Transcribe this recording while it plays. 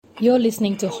You're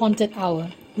listening to Haunted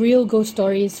Hour, real ghost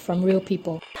stories from real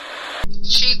people.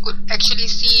 She could actually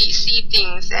see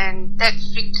things, and that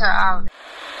freaked her out.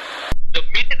 The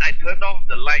minute I turned off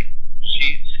the light,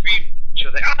 she screamed. She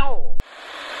was like, "Ow!"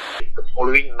 The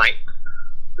following night,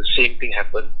 the same thing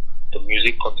happened. The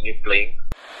music continued playing.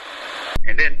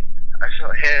 And then I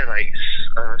felt hair like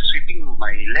sweeping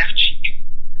my left cheek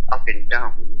up and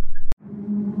down.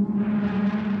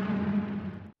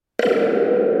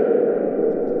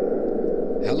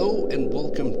 Hello and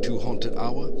welcome to Haunted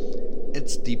Hour.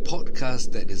 It's the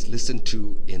podcast that is listened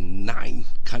to in 9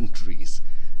 countries.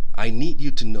 I need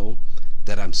you to know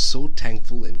that I'm so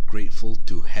thankful and grateful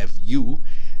to have you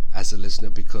as a listener,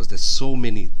 because there's so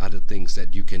many other things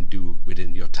that you can do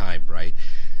within your time, right?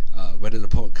 Whether the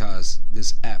podcast,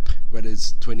 this app, whether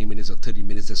it's 20 minutes or 30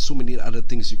 minutes, there's so many other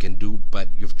things you can do, but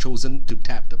you've chosen to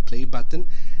tap the play button,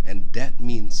 and that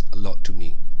means a lot to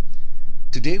me.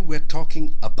 Today we're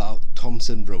talking about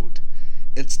Thomson Road.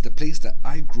 It's the place that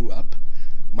I grew up.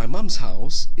 My mum's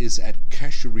house is at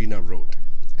Casuarina Road,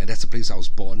 and that's the place I was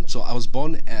born. So I was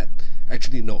born at, I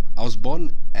was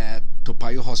born at Toa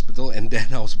Payoh Hospital, and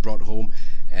then I was brought home,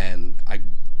 and I've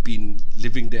been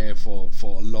living there for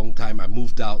a long time. I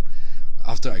moved out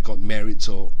after I got married,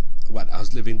 so I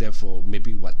was living there for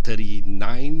maybe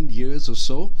 39 years or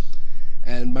so.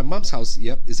 And my mum's house,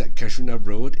 is at Casuarina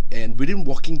Road, and within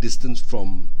walking distance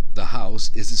from the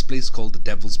house is this place called the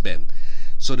Devil's Bend.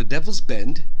 So the Devil's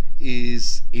Bend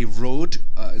is a road,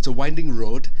 it's a winding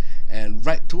road, and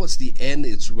right towards the end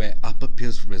it's where Upper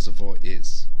Pierce Reservoir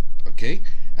is, okay?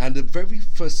 And the very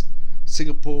first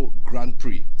Singapore Grand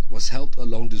Prix was held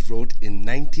along this road in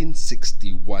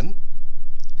 1961,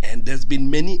 and there's been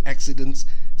many accidents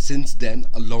since then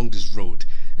along this road,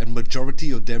 and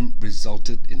majority of them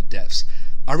resulted in deaths.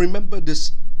 I remember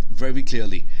this very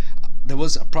clearly. There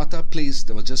was a prata place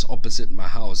that was just opposite my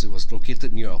house. It was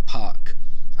located near a park.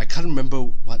 I can't remember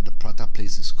what the prata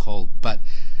place is called, but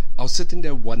I was sitting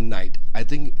there one night. I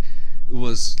think it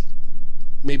was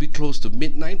maybe close to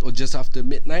midnight or just after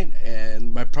midnight,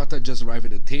 and my prata just arrived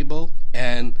at the table.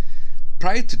 And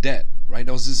prior to that, right,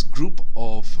 there was this group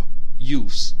of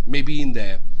youths, maybe in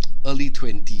their early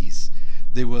 20s.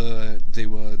 They were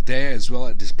there as well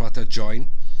at this prata joint,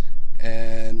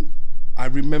 and I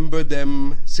remember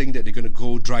them saying that they're going to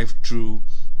go drive through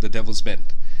the Devil's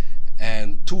Bend,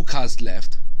 and 2 cars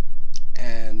left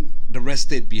and the rest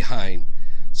stayed behind.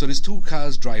 So these 2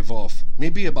 cars drive off.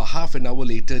 Maybe about half an hour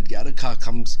later, the other car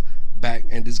comes back,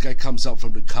 and this guy comes out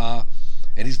from the car,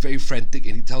 and he's very frantic,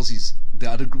 and he tells the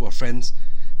other group of friends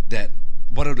that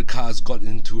one of the cars got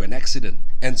into an accident.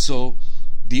 And so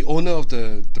the owner of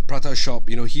the prata shop,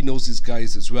 he knows these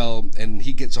guys as well, and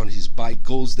he gets on his bike,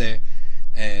 goes there,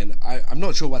 and I'm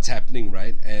not sure what's happening,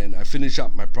 right? And I finish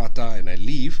up my prata and I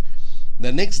leave.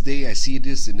 The next day I see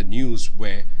this in the news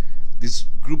where this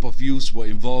group of youths were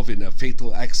involved in a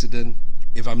fatal accident.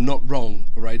 If I'm not wrong,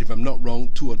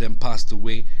 2 of them passed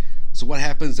away. So what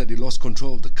happens is that they lost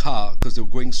control of the car because they were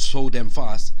going so damn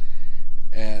fast,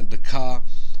 and the car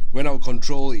went out of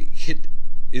control. It hit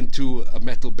into a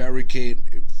metal barricade,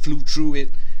 it flew through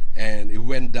it, and it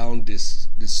went down this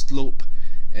slope.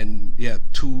 And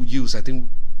 2 youths, I think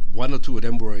 1 or 2 of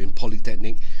them were in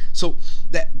Polytechnic. So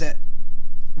that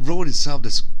road itself,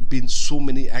 there's been so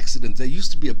many accidents. There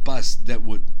used to be a bus that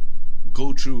would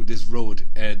go through this road,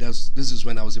 and this is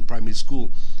when I was in primary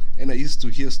school, and I used to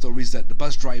hear stories that the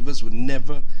bus drivers would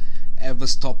never ever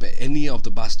stop at any of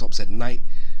the bus stops at night,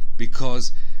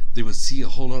 because they would see a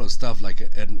whole lot of stuff, like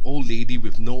an old lady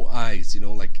with no eyes,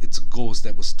 like it's a ghost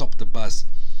that would stop the bus.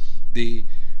 They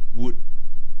would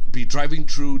be driving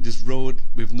through this road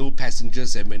with no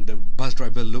passengers, and when the bus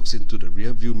driver looks into the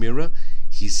rear view mirror,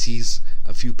 he sees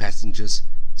a few passengers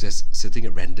just sitting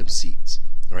at random seats.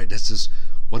 Alright, that's just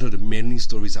one of the many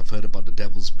stories I've heard about the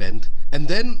Devil's Bend. And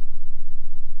then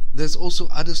there's also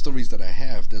other stories that I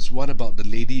have. There's one about the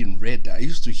lady in red that I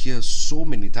used to hear so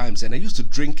many times, and I used to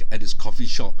drink at this coffee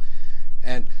shop.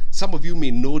 And some of you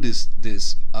may know this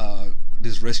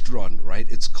restaurant, right?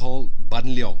 It's called Ban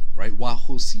Leong, right?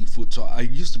 Wahoo Seafood. So I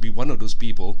used to be one of those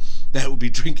people that would be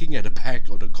drinking at the back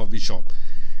of the coffee shop.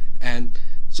 And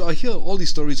so I hear all these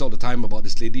stories all the time about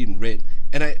this lady in red,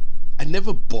 and I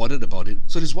never bothered about it.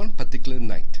 So this one particular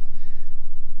night,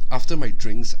 after my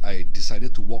drinks, I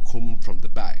decided to walk home from the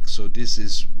back. So this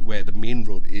is where the main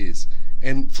road is.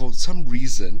 And for some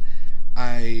reason,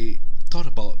 I thought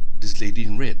about this lady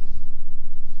in red,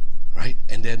 right?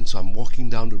 And then, so I'm walking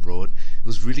down the road. It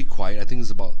was really quiet. I think it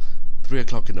was about 3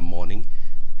 o'clock in the morning.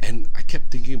 And I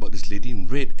kept thinking about this lady in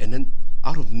red. And then,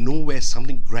 out of nowhere,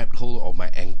 something grabbed hold of my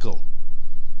ankle.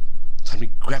 And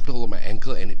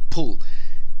it pulled.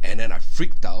 And then I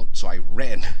freaked out, so I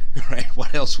ran, right?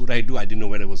 What else would I do? I didn't know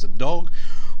whether it was a dog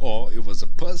or it was a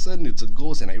person, it's a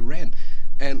ghost, and I ran.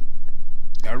 And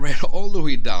I ran all the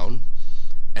way down,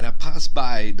 and I passed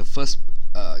by the first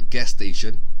gas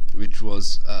station, which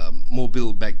was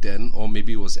Mobil back then, or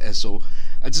maybe it was Esso.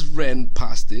 I just ran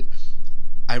past it.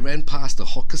 I ran past the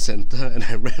hawker center, and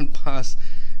I ran past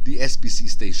the SPC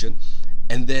station,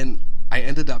 and then I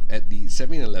ended up at the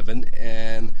 7-Eleven,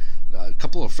 and a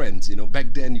couple of friends,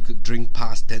 back then you could drink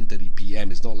past 10:30 p.m.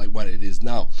 It's not like what it is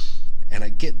now. And I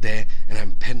get there, and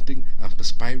I'm panting, I'm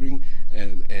perspiring,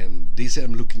 and they said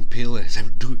I'm looking pale, and I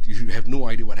said, dude, you have no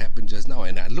idea what happened just now.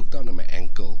 And I looked down at my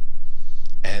ankle,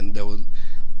 and there were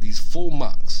these 4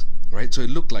 marks, right? So it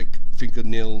looked like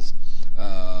fingernail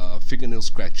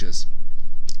scratches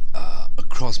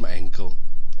across my ankle.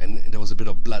 And there was a bit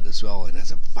of blood as well. And I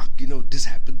said, fuck, this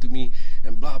happened to me,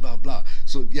 and blah, blah, blah.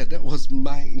 So, yeah, that was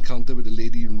my encounter with the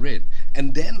lady in red.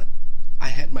 And then I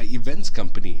had my events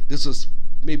company. This was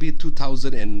maybe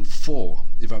 2004.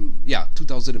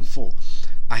 2004.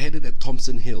 I had it at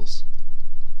Thompson Hills.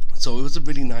 So it was a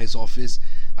really nice office.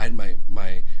 I had my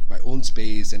own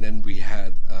space, and then we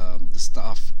had the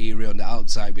staff area on the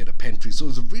outside. We had a pantry. So it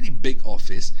was a really big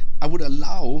office. I would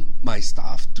allow my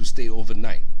staff to stay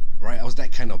overnight. Right, I was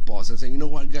that kind of boss. I said, you know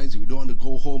what, guys, if you don't want to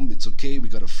go home, it's okay. We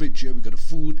got a fridge here, we got a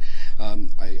food.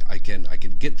 I can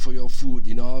get for your food.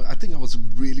 I think I was a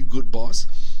really good boss,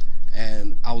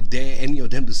 and I'll dare any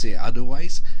of them to say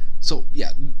otherwise. So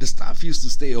yeah, the staff used to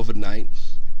stay overnight,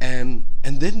 and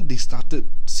then they started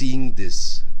seeing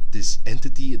this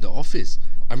entity in the office.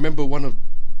 I remember one of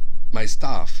my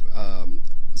staff,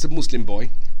 it's a Muslim boy.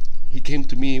 He came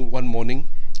to me one morning,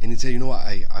 and he said, you know what,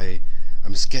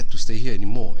 I'm scared to stay here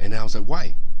anymore. And I was like,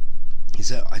 why? He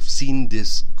said, I've seen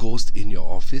this ghost in your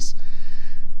office,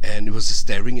 and it was just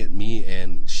staring at me,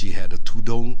 and she had a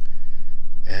tudung,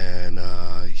 and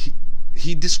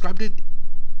he described it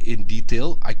in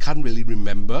detail. I can't really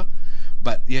remember,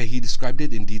 but yeah, he described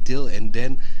it in detail. And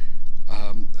then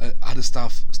other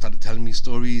staff started telling me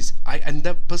stories.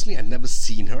 Personally, I've never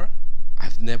seen her.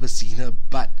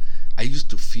 But I used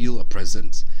to feel a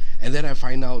presence. And then I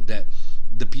find out that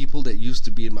the people that used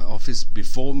to be in my office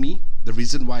before me, the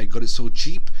reason why I got it so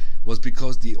cheap was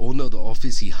because the owner of the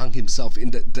office, he hung himself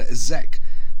in the exact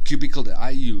cubicle that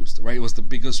I used, right? It was the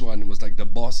biggest one. It was like the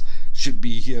boss should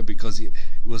be here because it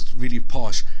was really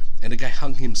posh, and the guy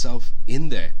hung himself in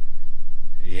there.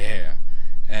 Yeah.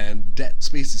 And that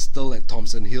space is still at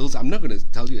Thompson Hills. I'm not going to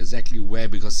tell you exactly where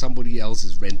because somebody else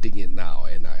is renting it now,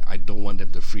 and I don't want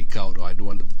them to freak out, or I don't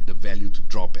want the value to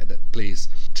drop at that place.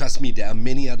 Trust me, there are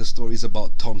many other stories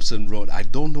about Thompson Road. I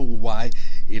don't know why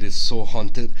it is so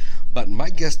haunted, but my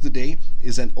guest today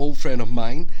is an old friend of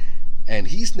mine, and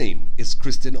his name is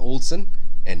Christian Olsen,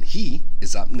 and he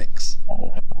is up next.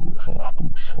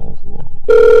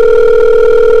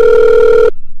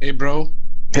 Hey, bro.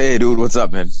 Hey, dude, what's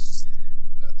up, man?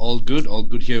 All good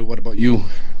here. What about you?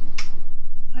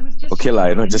 Okay,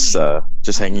 just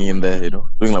hanging in there,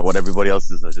 doing like what everybody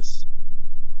else is, just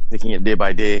taking it day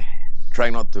by day,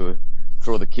 trying not to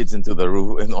throw the kids into the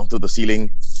roof and onto the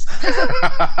ceiling.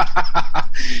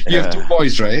 You have 2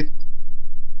 boys, right?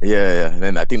 Yeah. And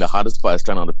then I think the hardest part is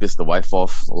trying not to piss the wife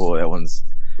off. Oh, that one's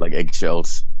like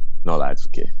eggshells. No, that's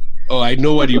okay. Oh, I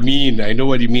know what you mean. I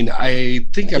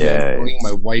think I'm annoying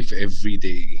my wife every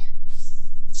day.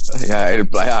 Yeah,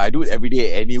 I do it every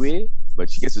day anyway,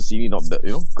 but she gets to see me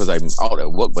because I'm out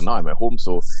at work, but now I'm at home,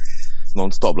 so it's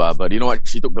non-stop lah. But you know what?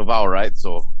 She took the vow, right?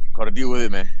 So gotta deal with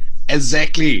it, man.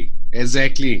 Exactly.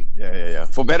 Yeah.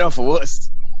 For better or for worse.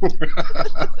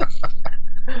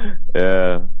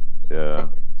 Yeah.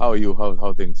 How are you? How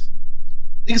are things?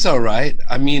 Things are right.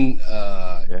 I mean,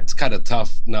 it's kind of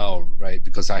tough now, right?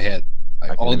 Because I had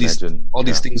all these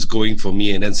things going for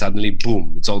me, and then suddenly,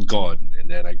 boom, it's all gone. And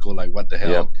then I go like, what the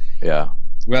hell? Yeah.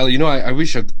 Well, I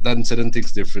wish I'd done certain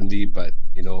things differently, but,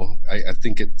 I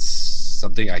think it's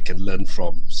something I can learn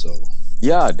from, so.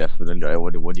 Yeah, definitely. Right?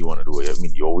 What do you want to do? I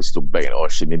mean, you always look back and, oh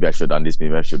shit, maybe I should have done this,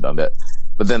 maybe I should have done that.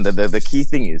 But then the key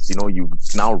thing is, you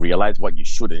now realize what you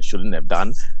should and shouldn't have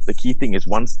done. The key thing is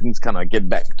once things kind of get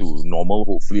back to normal,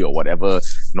 hopefully, or whatever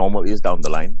normal is down the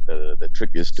line, the trick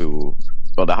is to...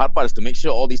 Well, the hard part is to make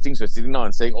sure all these things we're sitting now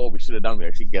and saying, oh, we should have done, we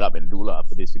actually get up and do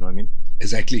after this, you know what I mean?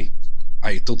 Exactly.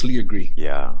 I totally agree.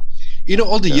 Yeah.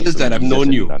 All the years that I've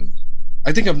known you,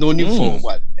 I think I've known you for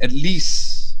what? At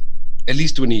least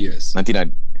 20 years.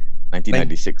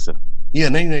 1996. Yeah,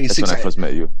 1996. That's when I first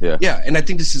met you. Yeah. Yeah, and I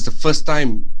think this is the first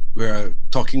time we're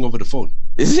talking over the phone.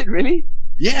 Is it really?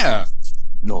 Yeah.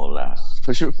 No lah.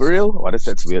 For sure, for real? Wow,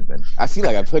 that's weird, man. I feel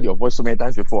like I've heard your voice so many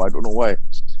times before. I don't know why.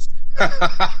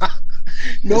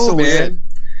 No, It's so man. weird.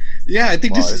 Yeah, I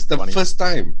think Wow, this is that's the funny. first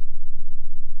time.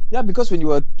 Yeah, because when you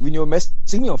were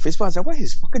messaging me on Facebook, I was like, why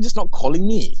is fucking just not calling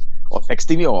me or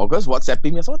texting me or just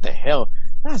WhatsApping me? I said, what the hell?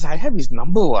 And I was like, I have his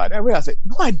number. What? And I was like,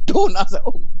 no, I don't. I was like,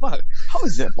 oh fuck, how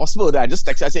is that possible? That I just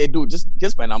texted. I said, hey, dude,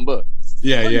 just my number.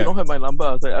 Yeah, Why you don't have my number?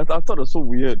 I was like, I thought it was so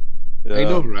weird. I Yeah.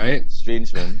 know, right?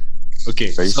 Strange, man.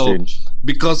 Okay, Very so strange.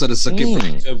 because of the circuit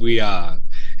breaker, we are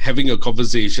having a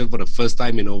conversation for the first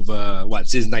time in over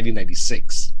since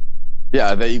 1996.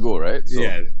 Yeah, there you go. Right. So,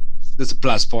 Yeah, that's a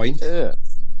plus point. Yeah.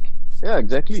 Yeah.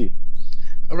 Exactly.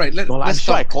 All right, No, I'm let's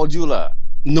sure I talk. called you, lah.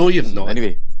 No, you've not.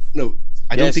 Anyway. No,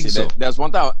 I don't think so. There was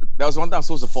one time I'm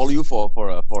supposed to follow you for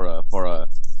a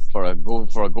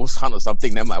ghost hunt or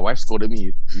something. Then my wife scolded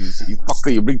me. You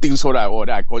fucker, you bring things so that then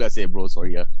I called you. I said, bro,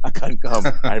 sorry, I can't come.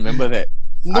 I remember that.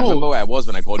 I remember No, where I was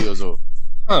when I called you also.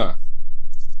 huh?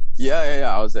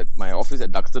 Yeah. I was at my office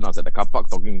at Duxton. I was at the car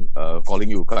park calling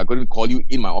you. I couldn't call you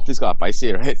in my office because I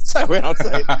paiseh, right? So I went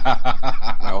outside.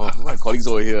 My colleagues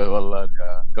over here. Well,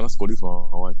 gonna scold you for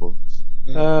my wife.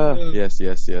 Yes.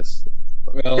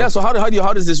 Well, Yeah. So how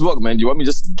does this work, man? Do you want me to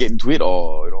just get into it,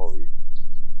 or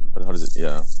how does it?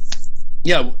 Yeah.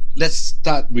 yeah. Let's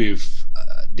start with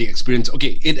the experience.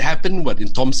 Okay, it happened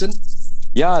in Thompson?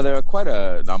 Yeah, there are quite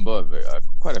a number of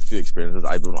quite a few experiences.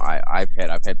 I don't know. I've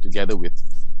had together with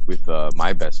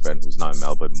my best friend who's now in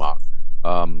Melbourne, Mark.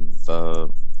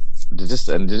 They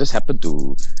just happened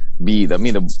to be.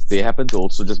 They happen to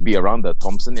also just be around the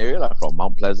Thompson area, like from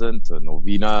Mount Pleasant to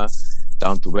Novena,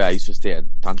 down to where I used to stay at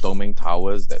Tan Toh Meng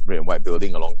Towers, that red and white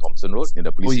building along Thompson Road near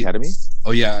the police academy.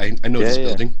 Oh yeah, I know this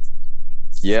building.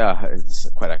 Yeah, it's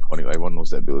quite iconic. Everyone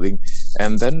knows that building.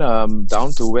 And then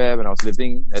down to where when I was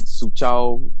living at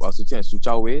Suchao, I was living at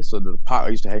Suchao Way, so the park I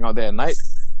used to hang out there at night.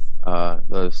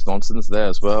 There's nonsense there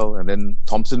as well. And then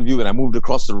Thompson View when I moved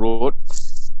across the road.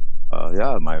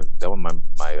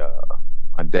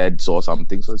 My dad saw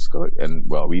something, so it's good. And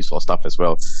well, we saw stuff as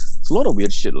well. It's a lot of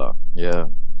weird shit, lah. Yeah.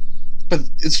 But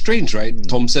it's strange, right,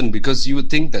 Thompson? Because you would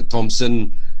think that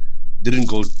Thompson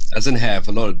doesn't have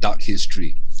a lot of dark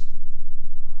history.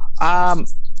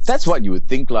 That's what you would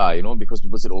think, lah. Because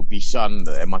people said, Bishan,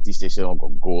 the MRT station, all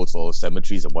got ghosts or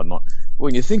cemeteries and whatnot.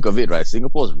 When you think of it, right,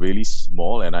 Singapore is really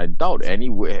small, and I doubt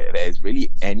there's really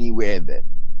anywhere that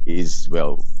is,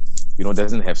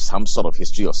 doesn't have some sort of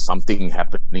history or something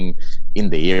happening in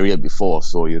the area before.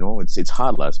 So, it's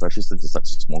hard, lah, especially since it's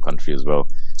such a small country as well.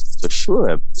 So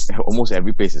sure, almost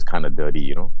every place is kind of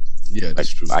dirty, Yeah, that's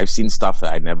true. I've seen stuff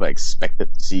that I never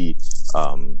expected to see,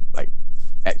 like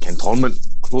at Cantonment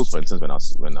Close, for instance,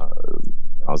 when I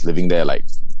was living there,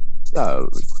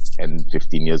 10,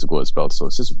 15 years ago as well. So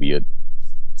it's just weird.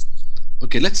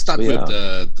 Okay, let's start with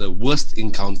the worst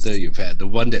encounter you've had, the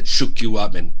one that shook you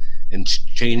up and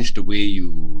changed the way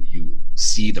you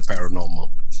see the paranormal.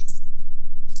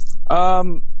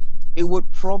 It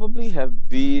would probably have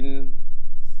been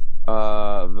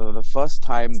the first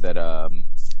time that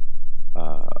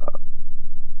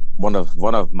one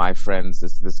of my friends,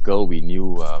 this girl we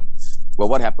knew,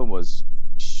 what happened was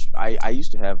I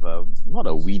used to have not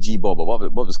a Ouija board, but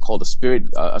what was called a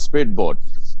spirit board,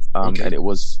 Okay. and it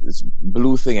was this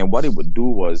blue thing, and what it would do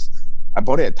was I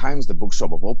bought it at Times the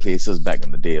bookshop of all places back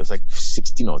in the day. It was like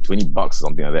 $16 or $20 or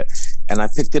something like that, and I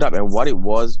picked it up, and what it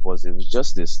was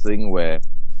just this thing where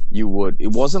it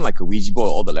wasn't like a Ouija board,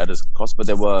 all the letters crossed, but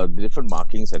there were different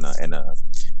markings and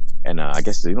I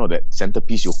guess that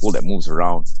centerpiece you hold that moves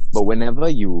around. But whenever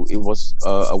it was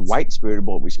a white spirit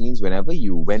board, which means whenever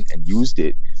you went and used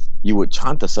it, you would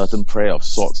chant a certain prayer of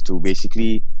sorts to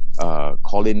basically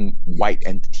call in white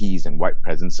entities and white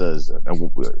presences. I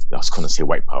was going to say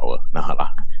white power, nah lah.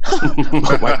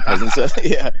 White presences,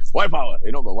 yeah, white power.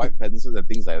 But white presences and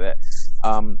things like that.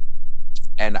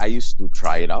 And I used to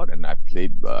try it out, and I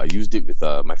used it with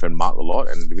my friend Mark a lot,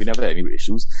 and we never had any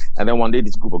issues. And then one day,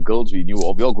 this group of girls we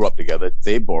all grew up together,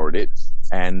 they borrowed it,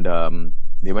 and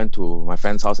they went to my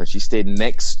friend's house, and she stayed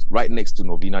right next to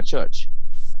Novena Church,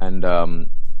 and the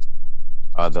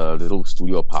little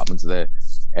studio apartments there.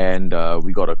 And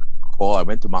we got a call. I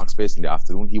went to Mark's place in the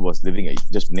afternoon. He was living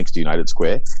just next to United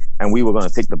Square, and we were going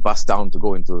to take the bus down to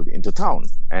go into town.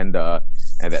 And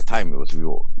at that time, there was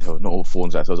no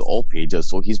phones, so it was all pagers.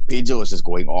 So his pager was just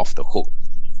going off the hook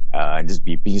and just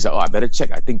beeping. He's like, I better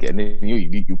check. I think, and then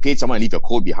you paid someone and leave your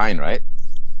code behind, right?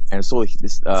 And so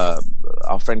this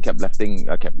our friend kept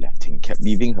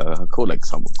leaving her code, like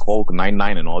some call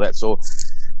 99 and all that. So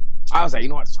I was like,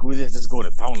 screw this, just go to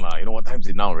town, lah. What time is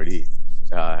it now already?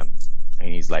 And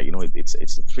he's like, it's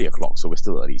 3:00, so we're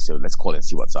still early. So let's call and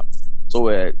see what's up.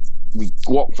 So we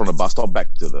walked from the bus stop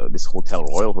back to this hotel,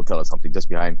 Royal Hotel or something, just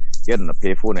behind. Get on a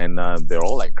payphone, and they're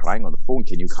all like crying on the phone.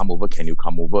 Can you come over? Can you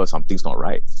come over? Something's not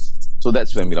right. So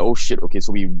that's when we like, oh shit, okay.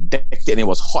 So we decked it, and it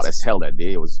was hot as hell that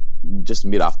day. It was just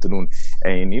mid-afternoon,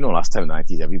 and last time in the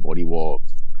 90s, everybody wore.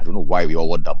 I don't know why we all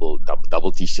wore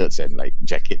double t-shirts and like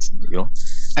jackets.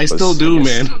 I still do,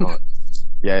 man.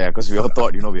 Yeah, because we all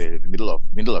thought we're in the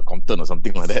middle of Compton or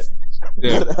something like that.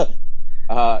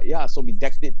 Yeah. So we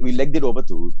decked it. We legged it over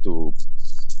to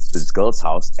this girl's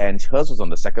house, and hers was on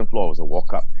the second floor. It was a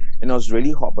walk up, and it was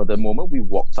really hot. But the moment we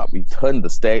walked up, we turned the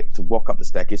stair to walk up the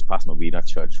staircase past Novena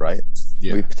Church, right?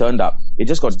 Yeah. We turned up. It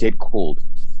just got dead cold,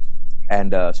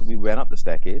 and so we went up the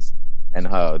staircase, and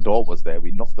her door was there.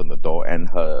 We knocked on the door, and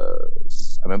I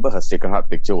remember her Sacred Heart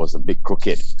picture was a bit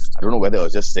crooked. I don't know whether I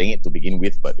was just saying it to begin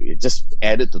with, but it just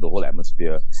added to the whole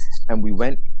atmosphere. And we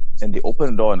went, and they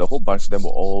opened the door, and the whole bunch of them were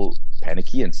all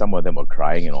panicky, and some of them were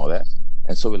crying and all that.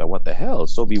 And so we're like, what the hell?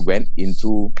 So we went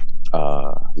into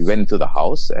the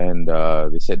house, and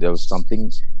they said there was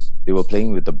something. They were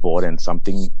playing with the board, and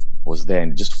something was there,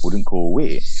 and it just wouldn't go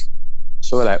away.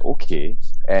 So we're like, okay.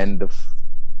 And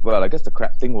I guess the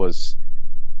crap thing was,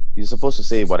 you're supposed to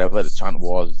say whatever the chant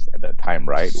was at that time,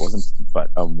 right? It wasn't. But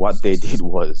what they did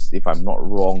was, if I'm not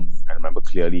wrong, I remember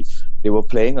clearly, they were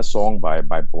playing a song by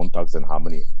Bone Thugs and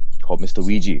Harmony called Mr.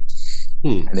 Ouija.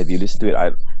 And if you listen to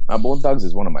it, Bone Thugs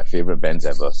is one of my favorite bands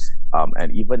ever.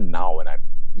 And even now, when I'm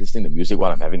listening to music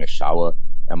while I'm having a shower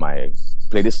and my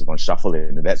playlist is on shuffle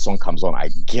and that song comes on, I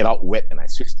get out wet and I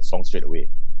switch the song straight away.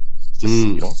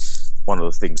 Just one of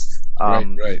those things.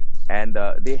 Right. And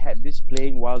they had this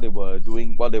playing while they were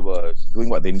doing what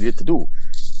they needed to do,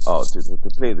 to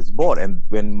play this board. And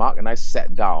when Mark and I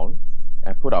sat down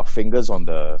and put our fingers on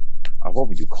the what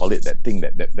would you call it? That thing,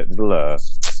 that little I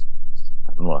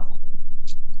don't know,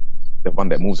 the one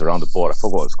that moves around the board. I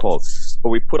forgot what it's called. But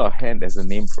we put our hand, there's a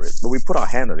name for it. But we put our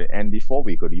hand on it, and before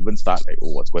we could even start, like,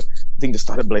 what's going? The thing just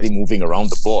started bloody moving around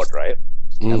the board, right?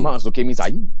 And Mark's looking at me, he's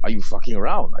like, are you fucking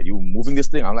around? Are you moving this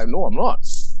thing? I'm like, no, I'm not.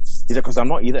 He's like, because I'm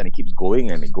not either. And it keeps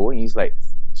going and going. He's like,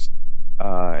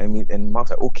 and Mark's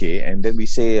like, okay. And then we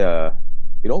say,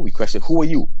 we question, who are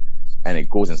you? And it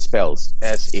goes and spells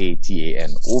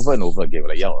SATAN over and over again. We're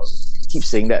like, yeah, keep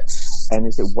saying that. And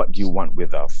he said, what do you want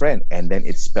with our friend? And then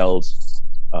it spells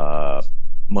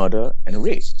murder and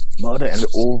rape. Murder and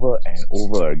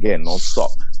over again,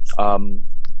 non-stop.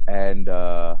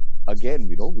 Again,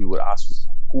 we would ask,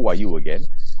 who are you again?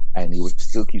 And he would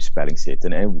still keep spelling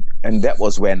Satan. And that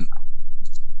was when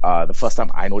the first time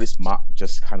I noticed Mark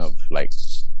just kind of like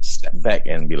step back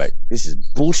and be like, this is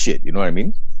bullshit, you know what I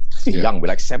mean? Still young, we're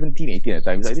like 17, 18 at the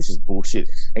time. He's like, this is bullshit.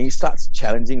 And he starts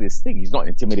challenging this thing. He's not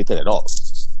intimidated at all.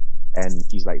 And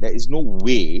he's like, there is no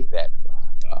way that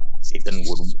Satan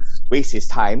would waste his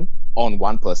time on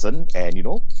one person and,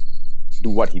 do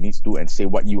what he needs to do and say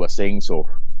what you are saying. So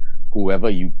whoever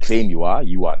you claim you are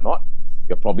not.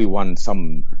 You're probably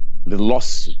some little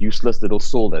lost, useless little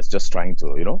soul that's just trying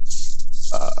to,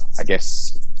 I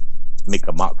guess, make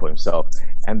a mark for himself.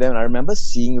 And then I remember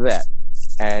seeing that.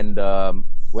 And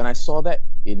when I saw that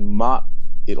in Mark,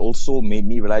 it also made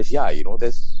me realize,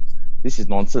 this is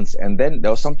nonsense. And then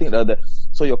there was something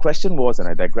so your question was, and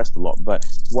I digressed a lot, but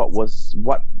what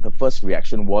the first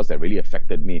reaction was that really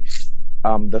affected me.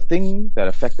 The thing that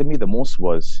affected me the most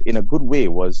was, in a good way,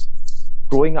 was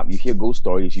growing up, you hear ghost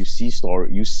stories, you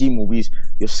see movies,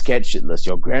 you're scared shitless.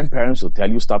 Your grandparents will tell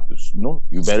you stuff to,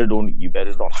 you better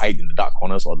not hide in the dark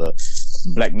corners, or the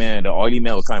black man, the oily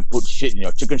man will come and put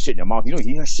chicken shit in your mouth. You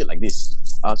hear shit like this.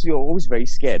 So you're always very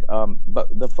scared. But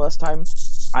the first time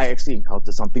I actually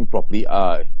encountered something properly,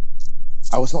 I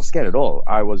was not scared at all.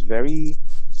 I was very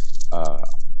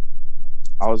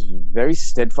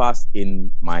steadfast in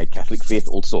my Catholic faith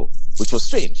also, which was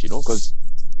strange, because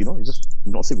it's just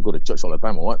not saying we go to church all the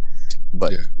time or what,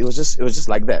 but it was just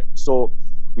like that. So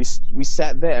we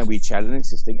sat there and we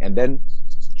challenged this thing, and then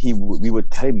we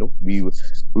would tell him, we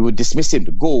would dismiss him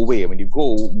to go away. And when you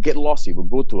go get lost, he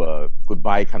would go to a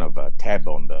goodbye kind of a tab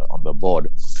on the board.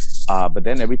 But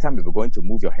then every time we were going to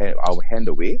move our hand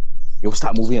away, it would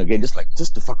start moving again,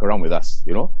 just to fuck around with us,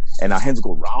 and our hands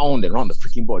go round and round the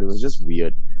freaking board. It was just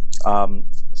weird.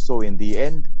 So in the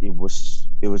end, it was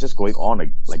just going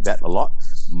on like that a lot.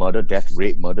 Murder, death,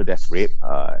 rape,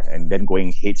 and then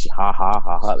going ha ha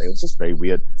ha ha. It was just very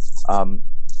weird. And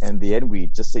in the end, we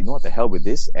just said, what the hell with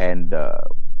this? And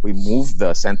we moved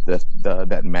the center,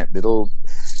 that little,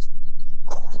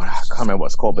 I can't remember what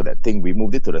it's called, but that thing, we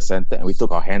moved it to the center and we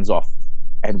took our hands off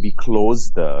and we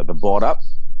closed the board up,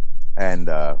 and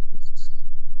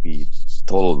we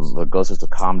told the girls just to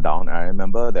calm down. And I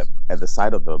remember that at the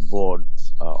side of the board,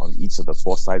 on each of the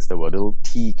 4 sides, there were little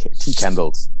tea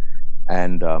candles.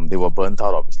 And they were burnt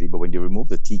out, obviously. But when you remove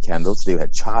the tea candles, they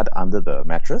had charred under the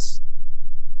mattress.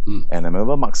 And I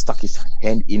remember Mark stuck his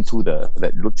hand into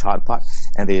that little charred part,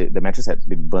 and the mattress had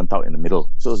been burnt out in the middle.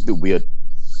 So it was a bit weird.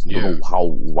 I don't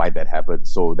know why that happened.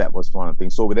 So that was one of the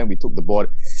things. So then we took the board,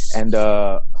 and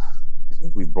I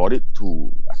think we brought it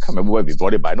to, I can't remember where we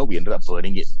brought it, but I know we ended up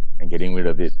burning it and getting rid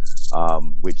of it,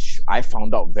 which I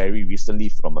found out very recently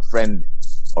from a friend,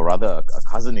 or rather a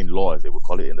cousin-in-law, as they would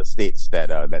call it in the States, that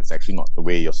that's actually not the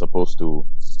way you're supposed to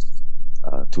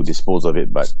dispose of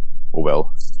it, but oh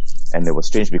well. And it was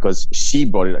strange because she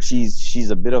brought it up.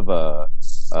 She's a bit of a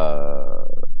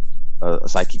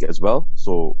psychic as well.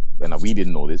 So, and we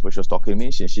didn't know this, but she was talking to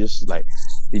me. She's just like,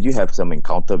 "Did you have some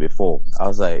encounter before?" I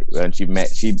was like, when she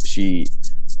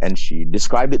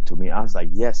described it to me. I was like,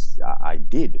 "Yes, I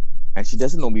did." And she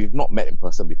doesn't know me. We've not met in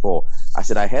person before. I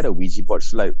said, "I had a Ouija board."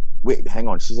 She's like, "Wait, hang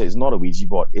on." She said, "It's not a Ouija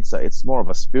board. It's more of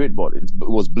a spirit board. It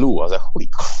was blue." I was like, "Holy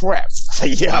crap!" I was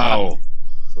like, "Yeah, Wow.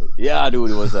 So, yeah,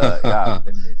 dude, it was yeah."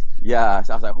 Yeah,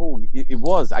 so I was like, "Oh, it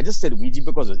was." I just said Ouija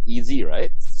because it was easy,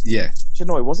 right? Yeah. She said,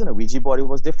 "No, it wasn't a Ouija board. It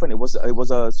was different. It was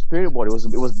a spirit board. It was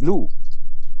blue."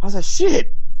 I was like,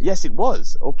 "Shit, yes, it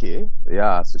was." Okay,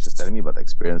 yeah. So she's telling me about the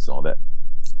experience and all that.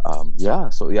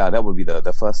 So that would be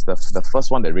the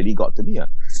first one that really got to me. And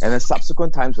then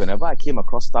subsequent times, whenever I came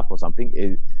across stuff or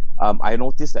something, I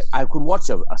noticed that I could watch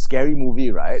a scary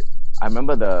movie, right? I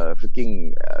remember the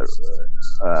freaking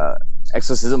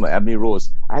Exorcism of Emily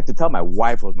Rose. I had to tell my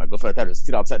wife, or my girlfriend, I had to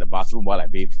sit outside the bathroom while I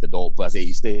bathed the dog. But I said,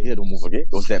 "You stay here, don't move, okay?"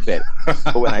 It was that bad. I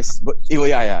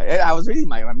was really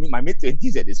my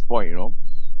mid-20s at this point, you know.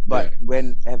 But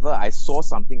whenever I saw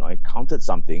something or encountered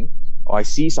something, or I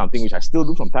see something, which I still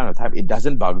do from time to time, it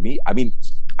doesn't bug me. I mean,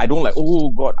 I don't like, "Oh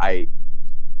God,"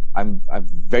 I'm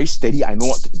very steady. I know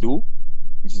what to do,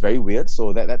 which is very weird.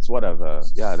 So that's what I've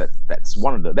that's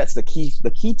the key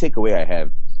takeaway I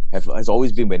has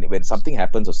always been when something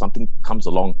happens or something comes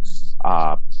along,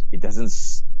 I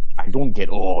don't get,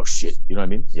 "Oh shit," you know what I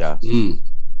mean? Yeah.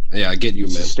 Yeah, I get you,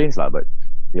 man. It's strange, but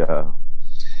yeah.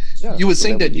 You were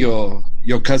saying that your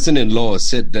cousin-in-law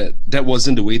said that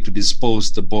wasn't the way to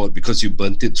dispose the board because you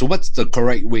burnt it. So what's the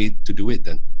correct way to do it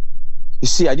then? You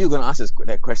see, I knew you were going to ask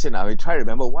that question. I will try to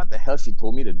remember what the hell she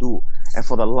told me to do. And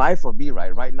for the life of me,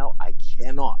 right now, I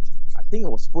cannot. I think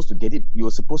you were supposed to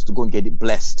go and get it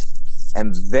blessed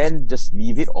and then just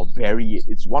leave it or bury it.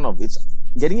 It's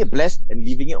getting it blessed and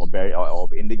leaving it or bury or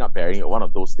ending up burying it, one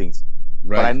of those things.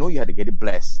 Right. But I know you had to get it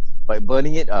blessed. But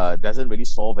burning it doesn't really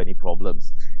solve any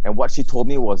problems. And what she told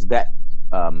me was that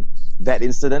that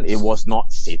incident, it was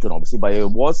not Satan, obviously, but it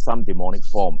was some demonic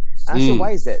form. And I said,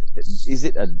 "Why is that? Is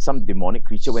it some demonic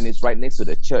creature when it's right next to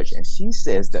the church?" And she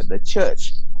says that the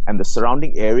church and the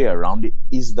surrounding area around it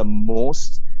is the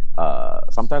most,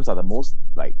 sometimes are the most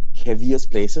like heaviest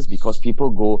places, because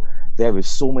people go there with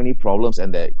so many problems,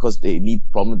 and because they need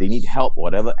help or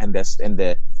whatever, and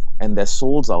their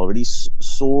souls are already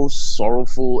so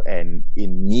sorrowful and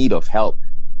in need of help,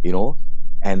 you know,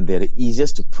 and they're the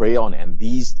easiest to prey on, and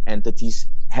these entities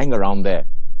hang around there,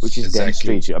 which is damn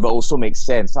strange, but also makes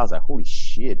sense. So I was like, "Holy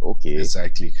shit, okay."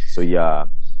 Exactly. So yeah,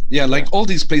 like all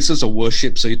these places of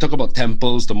worship. So you talk about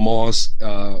temples, the mosques,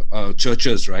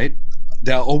 churches, right?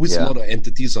 There are always a lot of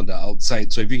entities on the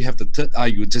outside. So if you have the third eye,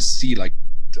 you just see like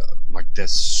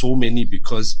there's so many,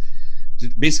 because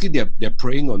basically they're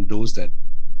preying on those that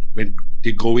when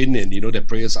they go in and, you know, their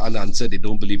prayers are unanswered, they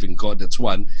don't believe in God. That's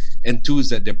one. And two is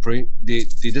that they're praying, they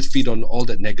just feed on all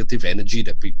that negative energy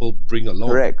that people bring along.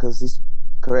 Correct, because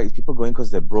people going because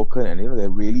they're broken, and, you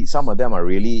know, some of them are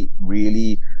really,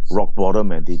 really rock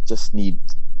bottom, and they just need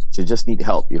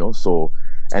help, you know. So,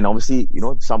 and obviously, you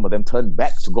know, some of them turn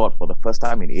back to God for the first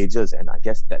time in ages, and I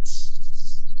guess it's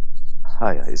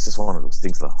just one of those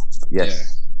things, lah.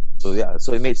 Yes. Yeah.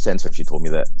 So it made sense when she told me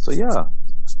that. So yeah.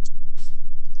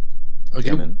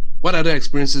 Okay. Yeah, what other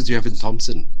experiences do you have in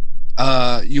Thomson?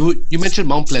 You mentioned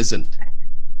Mount Pleasant.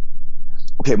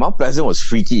 Okay, Mount Pleasant was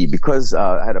freaky because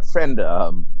I had a friend,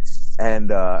 and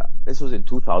this was in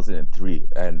 2003,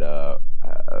 and that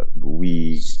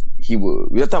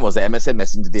time was the MSN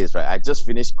Messenger days, right? I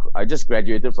just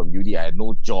graduated from uni. I had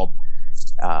no job,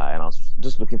 and I was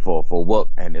just looking for work.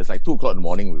 And it's like 2:00 in the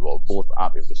morning. We were both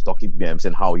up. We were talking to them,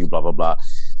 saying, "How are you?" Blah blah blah.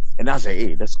 And I was like,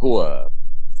 "Hey, let's go.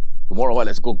 Tomorrow,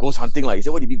 let's go ghost hunting." Like, he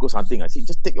said, "What do you mean ghost hunting?" I said,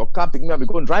 "Just take your car, pick me up, we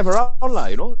go and drive around,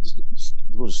 you know, just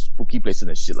go to spooky places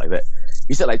and shit like that."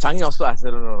 He said, "Like Changi Hospital." I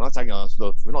said, "No, not Changi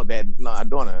Hospital. We're not that. No, I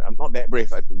don't wanna. I'm not that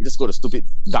brave. We just go to stupid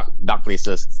dark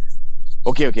places."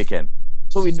 Okay, Ken.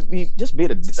 So we just made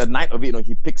a night of it. You know,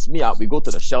 he picks me up. We go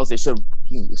to the Shell station.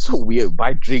 It's so weird.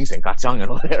 Buy drinks and kacang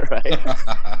and all that,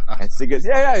 right? And cigarettes.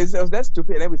 Yeah. It was that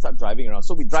stupid. And then we start driving around.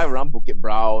 So we drive around Bukit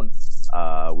Brown.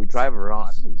 We drive around.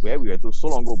 I don't know where we went to. So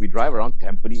long ago. We drive around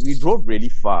Tampines. We drove really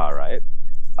far, right?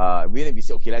 We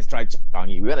said, okay, let's try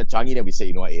Changi. We went to Changi. Then we said,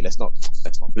 you know what? Hey, let's not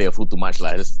play a fool too much,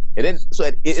 like. And then so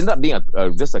it ended up being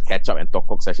just a catch up and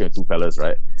talk session with two fellas,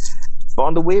 right? But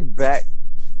on the way back.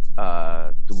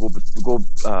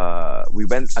 We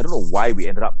went. I don't know why we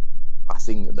ended up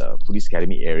passing the police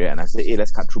academy area, and I said, "Hey, let's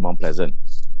cut through Mount Pleasant."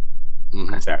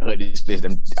 I said, "I heard this place.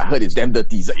 I heard it's damn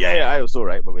dirty." He's like, "Yeah, I also,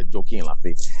 right?" But we're joking and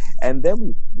laughing, and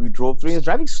then we drove through. He's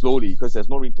driving slowly because there's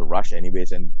no need to rush,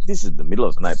 anyways. And this is the middle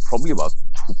of the night, probably about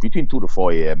between 2 to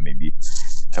 4 a.m. maybe.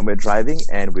 And we're driving,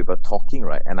 and we were talking,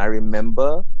 right? And I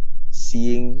remember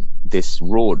seeing this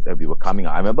road that we were coming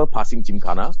out. I remember passing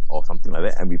Gymkhana or something like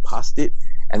that, and we passed it.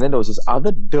 And then there was this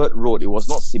other dirt road. It was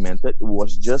not cemented. It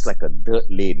was just like a dirt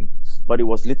lane. But it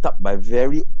was lit up by those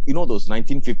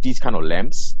 1950s kind of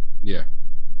lamps? Yeah.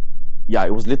 Yeah,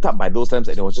 it was lit up by those lamps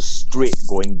and it was just straight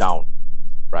going down,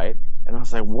 right? And I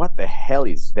was like, what the hell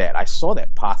is that? I saw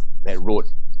that path, that road.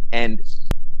 And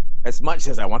as much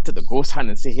as I wanted to go stand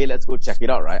and say, hey, let's go check it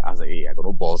out, right? I was like, hey, I got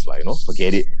no balls, like,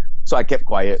 forget it. So I kept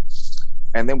quiet.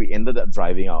 And then we ended up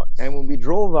driving out. And when we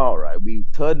drove out, right, we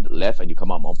turned left and you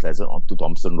come out Mount Pleasant onto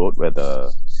Thompson Road where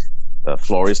the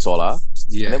florist are.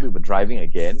 Yeah. And then we were driving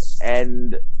again.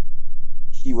 And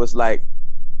he was like,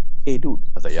 hey, dude.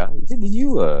 I was like, yeah. He said, did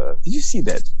you see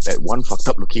that one fucked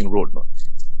up looking road? No?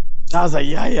 I was like,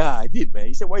 yeah, I did, man.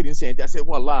 He said, why you didn't say anything? I said,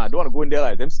 well, I don't want to go in there.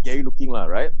 Like, damn scary looking,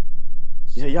 right?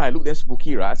 He said, yeah, I look damn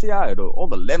spooky, right? I said, yeah, all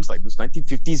the lamps, like those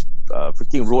 1950s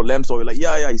freaking road lamps. So we're like,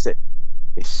 yeah. He said,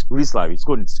 hey, screw this, like,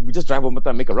 we just drive one more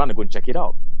time, make a run and go and check it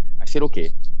out. I said,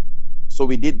 okay. So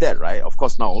we did that, right? Of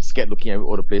course, now all scared looking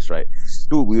all the place, right?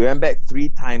 Dude, we went back 3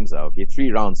 times,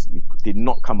 3 rounds. We did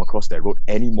not come across that road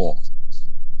anymore.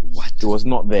 What? It was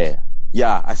not there.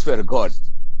 Yeah, I swear to God.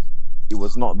 It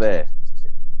was not there.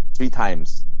 3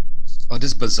 times. Oh,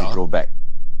 this is bizarre. We drove back.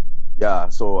 Yeah,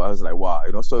 so I was like, wow.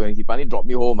 So when he finally dropped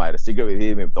me home, I had a cigarette with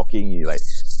him, we were talking, he's like,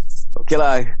 okay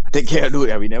lah, take care, dude.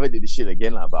 Yeah, we never did this shit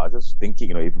again lah. But I was just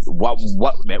thinking, if what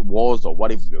that was, or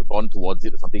what if we were gone towards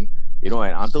it or something, And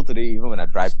until today, even when I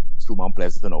drive through Mount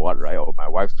Pleasant or what, right, or my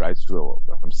wife drives through, or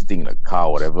I'm sitting in a car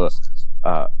or whatever,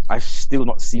 I've still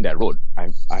not seen that road.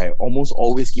 I almost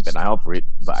always keep an eye out for it,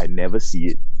 but I never see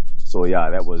it. So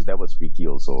yeah, that was freaky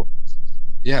also.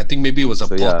 Yeah, I think maybe it was a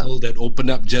portal that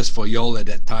opened up just for y'all at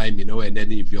that time, and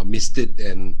then if you missed it,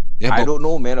 then... Yeah, I don't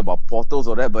know, man, about portals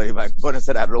or that, but if I got and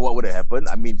said, I don't know what would have happened.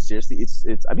 I mean, seriously, it's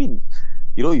I mean,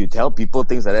 you tell people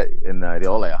things like that, and they're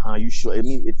all like, you sure? I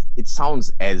mean, it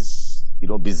sounds as,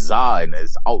 bizarre and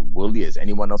as outworldly as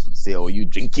anyone else would say, oh, you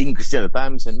drinking, Christian, at the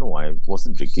time? I said, no, I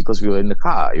wasn't drinking because we were in the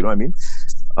car, you know what I mean?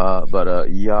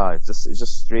 Yeah, it's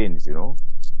just strange,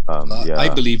 yeah. I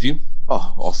believe you.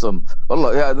 Oh, awesome.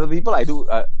 Well, yeah, the people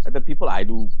I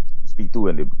do speak to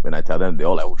when I tell them, they're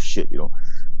all like, oh shit,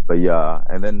 But yeah,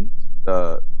 and then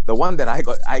the one that I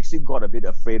actually got a bit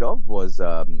afraid of was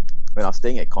when I was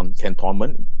staying at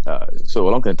Cantonment. So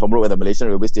along Cantonment Road where the Malaysian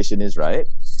railway station is, right?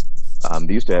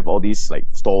 They used to have all these like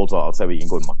stalls outside where you can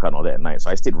go and makan and all that at night. So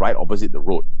I stayed right opposite the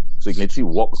road. So you can literally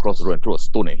walk across the road and throw a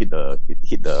stone and hit the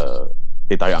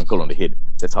teh tarik uncle on the head.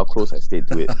 That's how close I stayed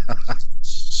to it.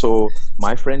 So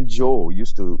my friend Joe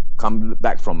used to come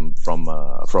back from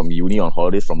uni on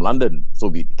holidays from London. So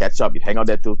we'd catch up, we'd hang out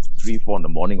there till 3, 4 in the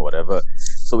morning or whatever.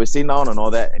 So we're sitting down and all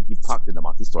that, and he parked in the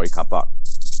multi-story car park.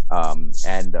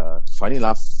 Funny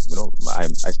enough, I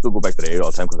still go back to the area all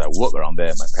the time because I work around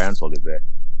there. My parents all live there.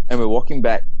 And we're walking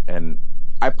back, and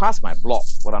I passed my block.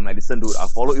 But I'm like, listen, dude, I'll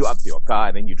follow you up to your car,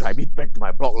 and then you drive me back to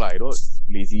my block,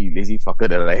 lazy fucker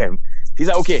that I am. He's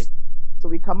like, okay. So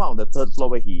we come out on the 3rd floor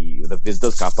where the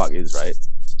visitors car park is, right?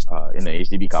 In the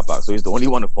HDB car park. So he's the only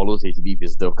one who follows HDB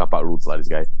visitor car park rules, this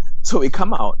guy. So we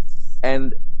come out,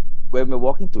 and when we're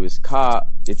walking to his car,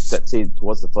 it's, let's say,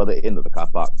 towards the further end of the car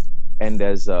park. And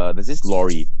there's this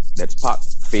lorry that's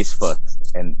parked face first.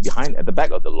 And at the back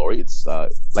of the lorry, it's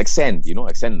like sand,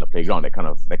 like sand in the playground, that kind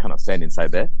of sand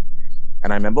inside there.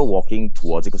 And I remember walking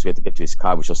towards it because we had to get to his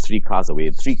car, which was 4 cars away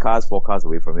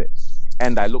from it.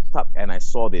 And I looked up and I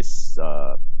saw this,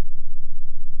 I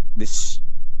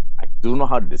don't know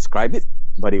how to describe it,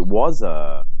 but it was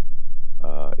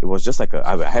just like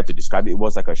I had to describe it. It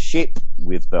was like a shape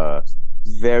with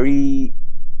very,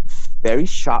 very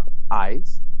sharp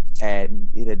eyes, and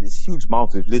it had this huge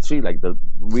mouth with literally like the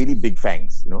really big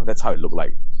fangs. That's how it looked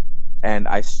like. And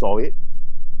I saw it,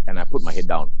 and I put my head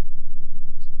down.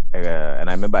 And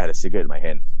I remember I had a cigarette in my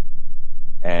hand.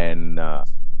 and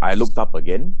I looked up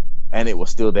again, and it was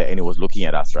still there, and it was looking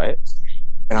at us, right?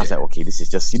 And I was like, okay, this is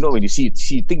just, when you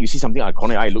think you see something out of the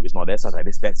corner of your eye, look, it's not there. So I was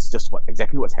like, that's just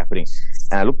exactly what's happening.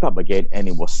 And I looked up again, and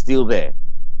it was still there,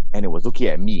 and it was looking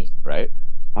at me, right?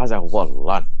 I was like,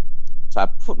 what? So I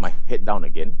put my head down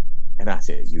again, and I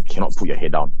said, you cannot put your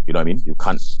head down. You know what I mean? You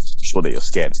can't show that you're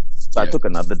scared. So I took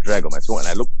another drag on my phone, and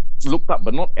I looked up,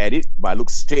 but not at it, but I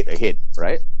looked straight ahead,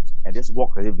 right? And just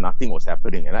walked as if nothing was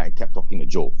happening. And I kept talking to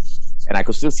Joe. And I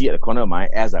could still see at the corner of my eye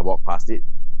as I walked past it.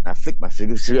 And I flicked my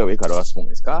finger straight away because I was smoking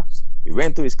in his car. We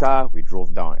went to his car, we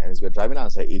drove down. And as we were driving down, I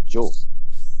said, hey, Joe.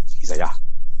 He's like, yeah.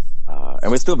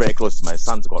 And we're still very close. My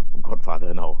son's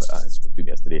godfather now. I spoke to him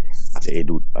yesterday. I said, hey,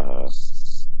 dude,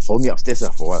 follow me upstairs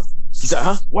for a while. He said,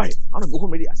 huh? Why? I want to go home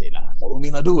already. I said, follow me,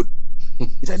 dude.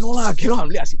 He's like, no, I cannot. I'm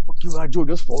late. I said, fuck you, Joe,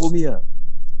 just follow me.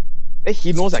 Then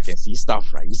he knows I can see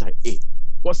stuff, right? He's like, hey,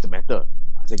 what's the matter?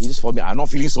 I said, he just followed me. I'm not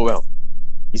feeling so well.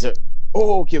 He said,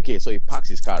 oh, okay. So he parks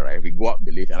his car, right? We go up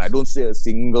the lift, and I don't say a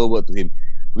single word to him.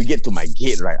 We get to my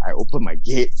gate, right? I open my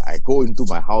gate. I go into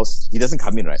my house. He doesn't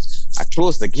come in, right? I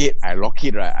close the gate. I lock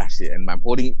it, right? And I'm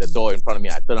holding the door in front of me.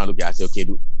 I turn around, look at it. I say, okay,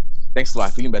 dude, thanks a lot.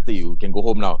 I'm feeling better. You can go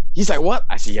home now. He's like, what?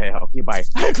 I say, yeah, okay, bye.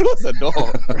 I close the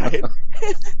door, right?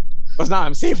 Because now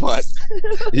I'm safe, what?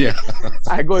 Yeah.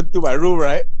 I go into my room,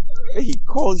 right? He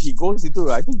goes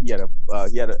into, I think he had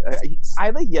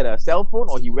either he had a cell phone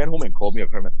or he went home and called me. I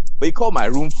can't remember. But he called my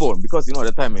room phone because, at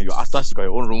the time when you asked us, you got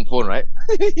your own room phone, right?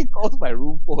 He calls my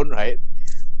room phone, right?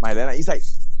 My landline. He's like,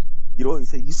 he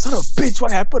said, you son of a bitch,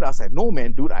 what happened? I was like, no,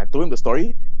 man, dude. I told him the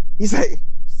story. He's like,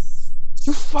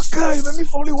 you fucker, you made me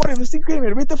follow you. What if the thing came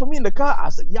and waited for me in the car? I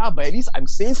said, yeah, but at least I'm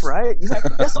safe, right? He's like,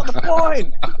 that's not the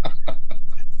point.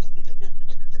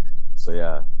 So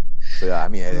yeah, I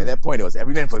mean, at that point, it was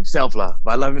every man for himself, lah.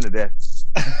 But I love him to death.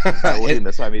 I owe him,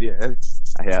 that's why I made it.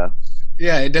 Yeah.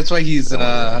 Yeah, that's why he's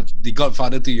the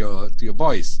godfather to your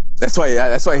boys. That's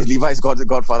why Levi's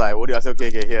godfather. I owed you. I said, okay,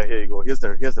 here you go. Here's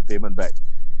the payment back.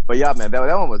 But yeah, man,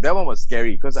 that one was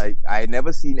scary because I had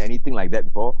never seen anything like that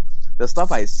before. The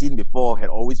stuff I had seen before had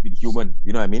always been human.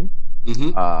 You know what I mean?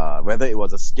 Mm-hmm. Whether it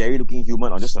was a scary looking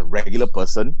human or just a regular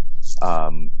person.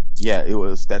 Yeah,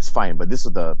 that's fine. But this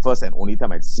was the first and only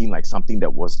time I'd seen like something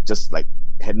that was just like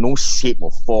had no shape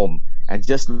or form and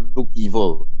just looked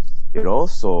evil,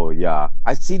 So yeah,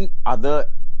 I've seen other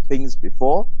things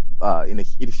before in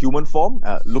human form,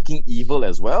 looking evil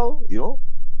as well,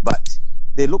 But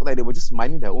they looked like they were just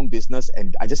minding their own business,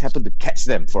 and I just happened to catch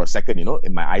them for a second,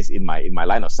 in my eyes, in my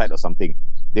line of sight or something.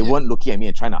 They weren't looking at me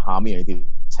and trying to harm me or anything.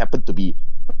 It just happened to be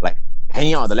like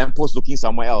hanging out on the lamppost looking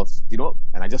somewhere else,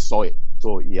 and I just saw it.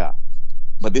 So yeah,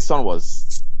 but this one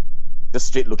was just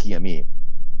straight looking at me.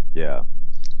 Yeah.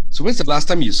 So when's the last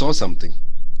time you saw something?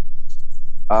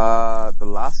 The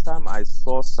last time I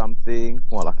saw something,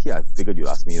 well, lucky I figured you'd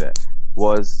ask me that,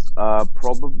 was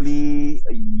probably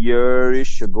a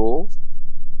year-ish ago.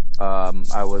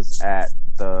 I was at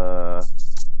the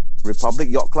Republic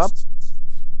Yacht Club.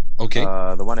 Okay.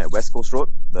 The one at West Coast Road.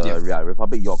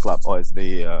 Republic Yacht Club. Or it's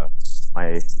the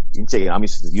my army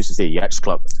used to say Yachts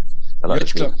Club.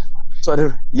 Yachts Club. So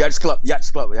the Yachts Club,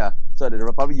 yeah. So the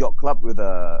Republic Yacht Club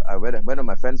I went on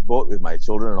my friend's boat with my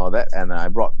children and all that, and I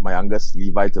brought my youngest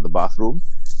Levi to the bathroom,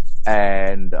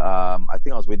 and I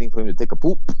think I was waiting for him to take a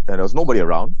poop, and there was nobody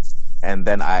around. And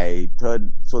then I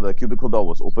turned, so the cubicle door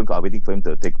was open because I was waiting for him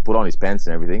to put on his pants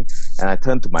and everything. And I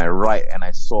turned to my right and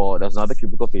I saw there was another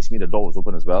cubicle facing me. The door was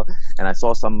open as well. And I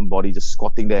saw somebody just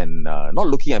squatting there and not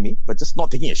looking at me, but just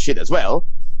not taking a shit as well,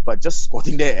 but just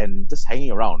squatting there and just hanging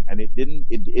around. And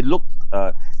it looked,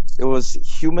 it was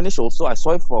humanish also. I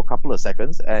saw it for a couple of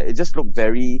seconds. It just looked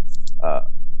very,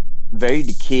 very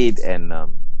decayed and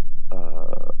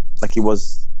like it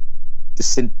was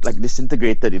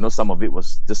disintegrated. Some of it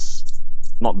was just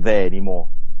not there anymore.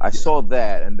 I saw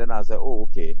that and then I was like, oh,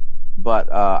 okay.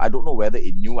 But I don't know whether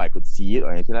it knew I could see it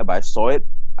or anything like that, but I saw it.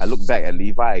 I looked back at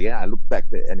Levi again. I looked back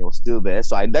and it was still there.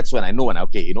 So that's when I know I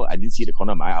didn't see the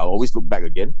corner of my eye. I always look back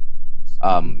again.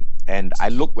 And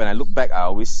when I look back,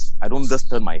 I don't just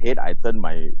turn my head. I turn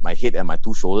my head and my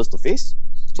two shoulders to face.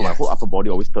 So my whole upper body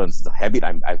always turns. It's a habit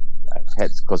I've had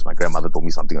because my grandmother told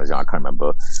me something. I can't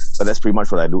remember. But that's pretty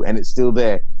much what I do. And it's still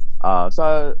there. So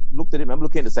I looked at it. I remember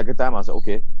looking at it the second time. I was like,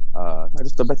 okay. So I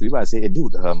just turned back to Levi. I said, hey,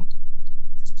 dude,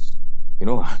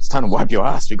 it's time to wipe your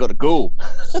ass. We got to go.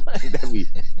 and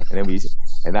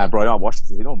then I brought him out,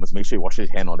 washed, must make sure he washes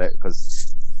his hand or that,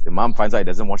 because the mom finds out he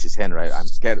doesn't wash his hand, right? I'm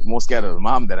more scared of the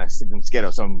mom than I'm scared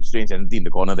of some strange entity in the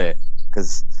corner there.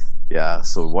 Because,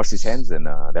 so we washed his hands and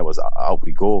that was out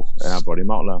we go. And I brought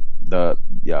him out.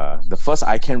 The first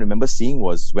I can remember seeing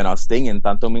was when I was staying in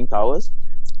Tan Tock Ming Towers.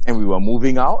 And we were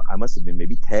moving out. I must have been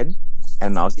maybe 10.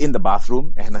 And I was in the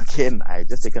bathroom. And again, I had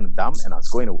just taken a dump and I was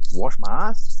going to wash my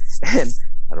ass. And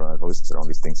I don't know, I've always around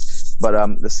these things. But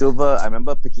the silver, I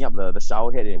remember picking up the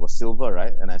shower head and it was silver,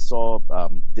 right? And I saw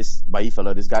this Bai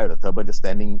fella, this guy with a turban just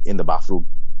standing in the bathroom.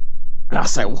 And I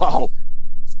was like, wow,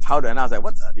 and I was like,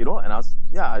 what, and I was,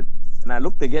 and I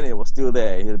looked again, it was still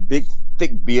there. He had a big,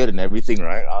 thick beard and everything,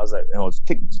 right? I was like,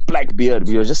 thick black beard.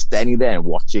 We were just standing there and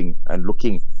watching and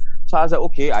looking. So I was like,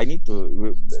 okay,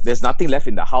 there's nothing left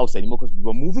in the house anymore because we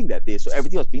were moving that day. So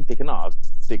everything was being taken out. I was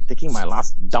taking my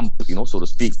last dump, so to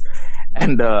speak.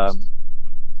 And I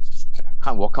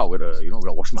can't walk out with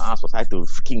wash my ass. So I had to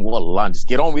freaking wall lunch. Just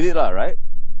get on with it, right?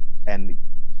 And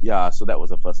yeah, so that was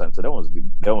the first time. So that was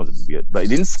weird. But it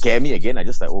didn't scare me again. I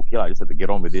just like, okay, I just had to get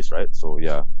on with this, right? So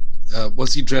yeah.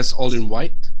 Was he dressed all in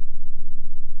white?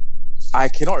 I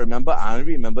cannot remember. I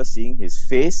only remember seeing his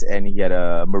face and he had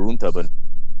a maroon colored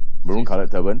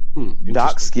turban,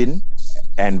 dark skin,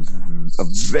 and a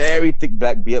very thick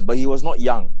black beard. But he was not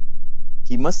young.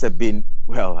 He must have been,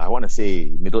 well, I want to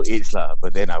say middle-aged lah,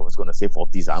 but then I was going to say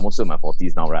 40s. I'm also in my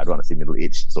 40s now, right? I don't want to say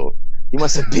middle-aged. So he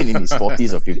must have been in his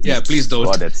 40s or 50s. Yeah, please don't.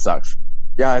 God, that sucks.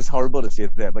 Yeah, it's horrible to say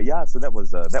that. But yeah, so that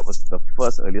was the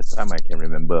first earliest time I can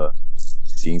remember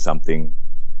seeing something.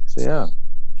 So yeah.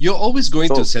 You're always going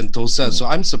to Sentosa, so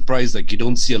I'm surprised you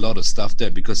don't see a lot of stuff there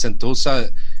because Sentosa,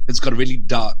 it's got a really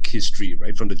dark history,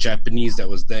 right? From the Japanese that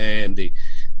was there, and they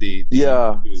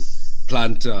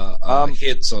plant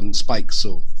heads on spikes.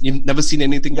 So you've never seen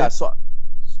anything there? So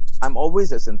I'm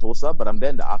always at Sentosa, but I'm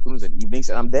there in the afternoons and evenings,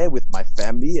 and I'm there with my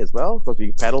family as well because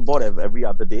we paddleboard every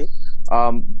other day.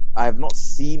 I have not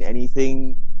seen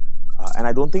anything, and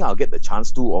I don't think I'll get the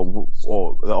chance to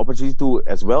or the opportunity to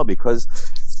as well because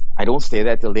I don't stay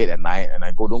there till late at night, and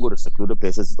I don't go to secluded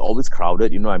places. It's always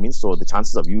crowded, you know what I mean? So the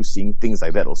chances of you seeing things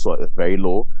like that also are very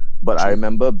low. But I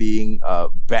remember being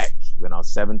back when I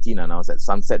was 17 and I was at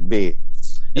Sunset Bay.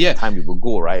 At the time we would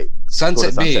go, right?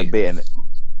 Sunset Bay. And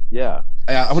yeah.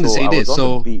 I want to say this.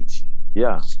 So the beach.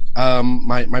 Yeah.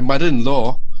 My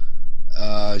mother-in-law,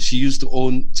 she used to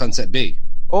own Sunset Bay.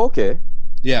 Oh, okay.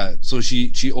 Yeah. So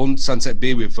she owned Sunset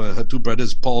Bay with her two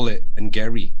brothers, Paul and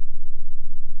Gary.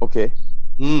 Okay.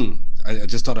 I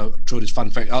just thought I'd throw this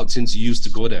fun fact out since you used to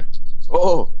go there.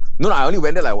 Oh, no, I only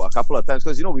went there like a couple of times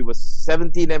because, we were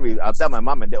 17 then I'll tell my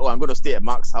mom and dad, I'm going to stay at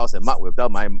Mark's house, and Mark will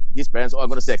tell his parents, I'm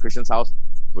going to stay at Christian's house.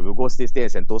 We will go stay at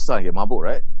Sentosa and get mabuk,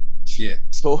 right? Yeah.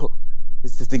 So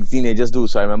this is the thing teenagers do.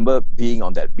 So I remember being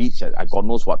on that beach at God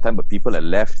knows what time, but people had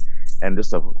left and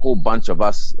just a whole bunch of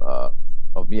us,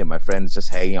 of me and my friends just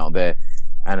hanging out there.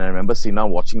 And I remember sitting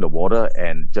down watching the water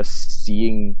and just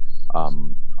seeing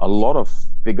a lot of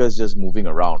figures just moving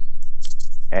around.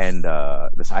 And I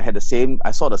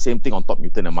saw the same thing on Top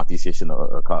Newton MRT station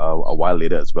a while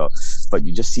later as well. But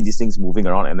you just see these things moving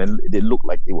around, and then they looked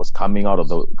like it was coming out of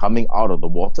the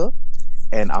water.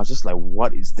 And I was just like,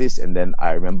 what is this? And then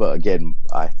I remember again,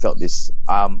 I felt this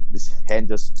hand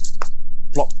just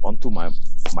plop onto my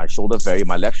shoulder,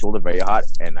 my left shoulder very hard.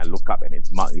 And I look up and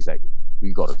it's Mark. He's like,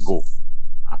 we gotta go.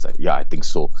 I was like, yeah, I think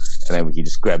so. And then he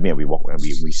just grabbed me and we walked and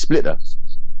we split her.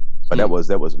 But that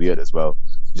was weird as well.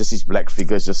 Just these black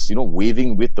figures just,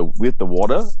 waving with the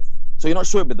water. So you're not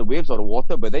sure about the waves or the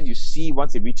water, but then you see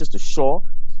once it reaches the shore,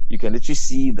 you can literally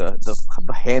see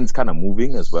the hands kind of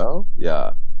moving as well.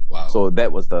 Yeah. Wow. So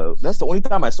that's the only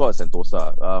time I saw at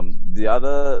Sentosa. The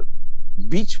other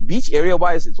beach area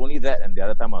wise, it's only that, and the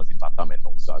other time I was in Batam and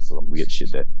Nongsa, so some weird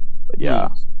shit there. But yeah.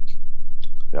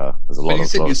 Yeah. There's a lot. But you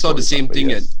said you saw the same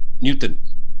thing at Newton.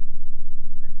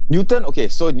 Newton, okay,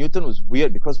 so Newton was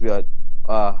weird because we are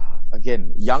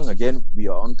young. We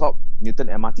are on top Newton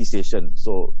MRT station,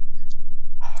 so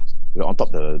we're on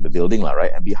top the building,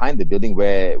 right? And behind the building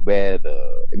where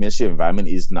the Ministry of Environment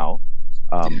is now,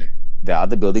 there are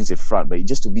other buildings in front, but it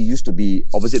used to be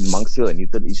opposite Monks Hill and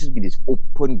Newton. It used to be this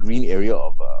open green area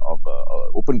of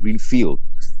open green field,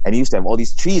 and it used to have all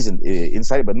these trees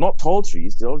inside it, but not tall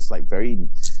trees. They're all just like very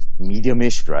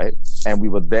medium-ish, right? And we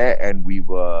were there, and we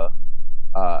were.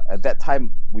 At that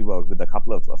time, we were with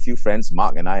a few friends,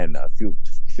 Mark and I, and a few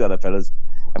other fellas,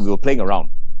 and we were playing around.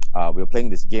 We were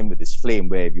playing this game with this flame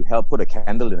where if you put a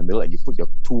candle in the middle and you put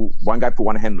one guy put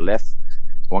one hand on the left,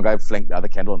 one guy flanked the other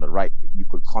candle on the right, you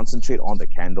could concentrate on the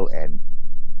candle and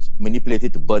manipulate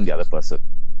it to burn the other person.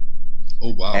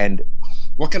 Oh wow! And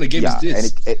what kind of game is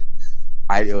this?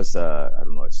 And it was I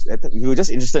don't know. We were just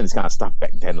interested in this kind of stuff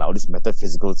back then, all this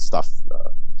metaphysical stuff.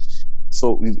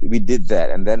 So we did that,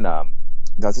 and then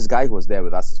there's this guy who was there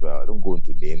with us as well. I don't go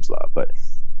into names, but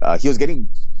he was getting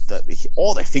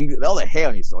all the hair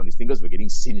on his fingers were getting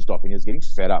singed off, and he was getting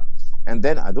fed up. And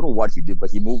then I don't know what he did, but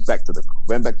he went back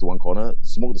to one corner,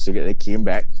 smoked the cigarette, then came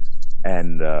back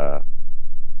and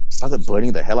started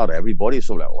burning the hell out of everybody.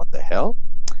 So like, what the hell?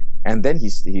 And then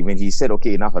when he said,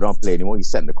 okay, enough, I don't want to play anymore, he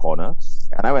sat in the corner.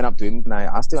 And I went up to him and I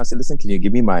asked him, I said, listen, can you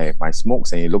give me my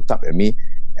smokes? And he looked up at me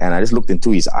and I just looked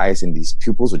into his eyes and his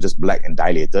pupils were just black and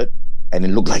dilated. And it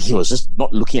looked like he was just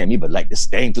not looking at me, but like just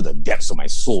staring to the depths of my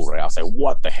soul, right? I was like,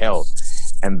 what the hell?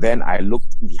 And then I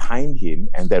looked behind him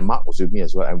and then Mark was with me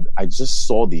as well. And I just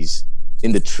saw these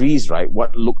in the trees, right?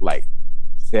 What looked like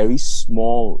very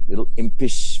small little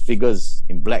impish figures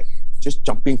in black, just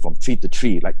jumping from tree to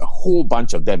tree, like a whole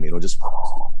bunch of them, just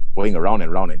going around and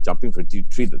around and jumping from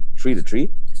tree to tree.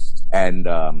 And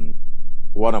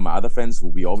one of my other friends who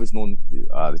we always known,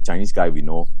 the Chinese guy we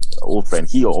know, old friend,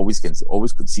 he always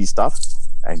could see stuff,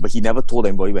 but he never told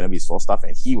anybody whenever he saw stuff.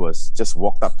 And he was just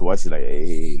walked up to us, he's like,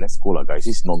 hey, let's go lah, guys,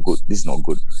 this is not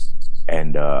good.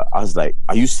 And I was like,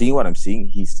 are you seeing what I'm seeing?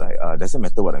 He's like, doesn't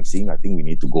matter what I'm seeing, I think we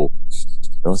need to go.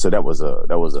 So that was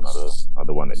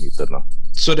another one at Newton lah.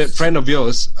 So that friend of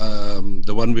yours,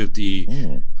 the one with the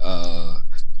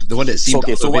one that seemed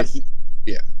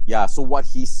So what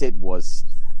he said was,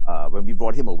 when we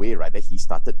brought him away, right, that he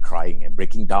started crying and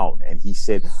breaking down, and he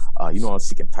said, I was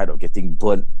sick and tired of getting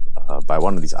burnt by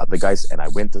one of these other guys. And I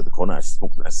went to the corner, I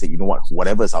smoked, and I said, you know what,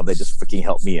 whatever's out there, just freaking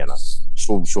help me and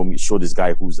show this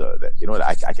guy who's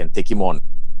that I can take him on.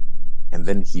 And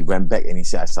then he went back and he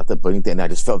said, I started burning and I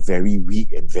just felt very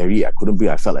weak and I couldn't breathe.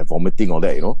 I felt like vomiting, all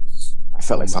that, I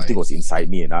felt like something was inside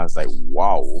me, and I was like,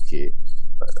 wow, okay.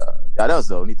 But that was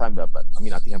the only time. But I mean,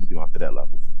 nothing happened to him after that,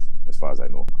 as far as I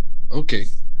know. Okay,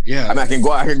 yeah. I mean, I can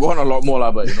go on a lot more,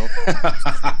 but I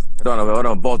don't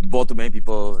want to bore too many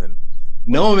people. And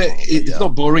no, man, it's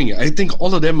not boring. I think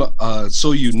all of them are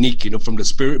so unique. From the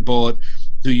Spirit Board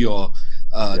to your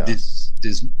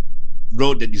this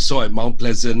road that you saw at Mount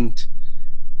Pleasant.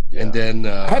 Yeah. And then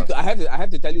I have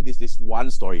to tell you this one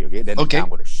story, okay? Then I'm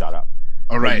going to shut up.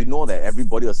 All right. You know that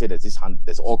everybody will say that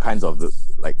there's all kinds of there's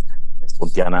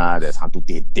Pontiana, there's Hantu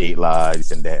Tetek lah,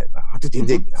 this and that. Hantu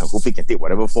Tetek, I hope it can take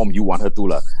whatever form you want her to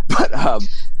lah. But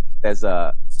there's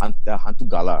the Hantu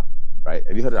Gala, right?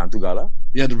 Have you heard of Hantu Gala?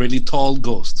 Yeah, the really tall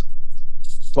ghost.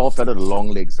 Tall fella, the long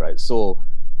legs, right? So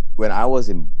when I was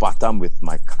in Batam with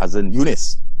my cousin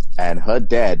Eunice, and her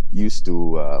dad used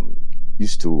to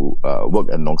work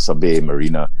at Nong Sabeh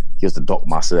Marina. He was the dock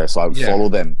master there, so I would follow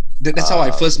them. That's how I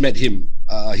first met him.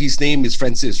 His name is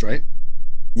Francis, right?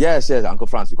 Yes, Uncle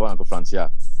Franz. We call him Uncle Franz, yeah.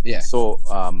 So,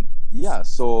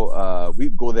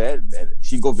 we'd go there, and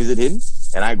she'd go visit him,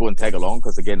 and I go and tag along,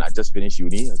 because again, I just finished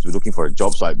uni. I was looking for a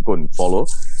job, so I'd go and follow.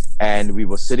 And we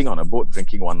were sitting on a boat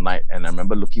drinking one night, and I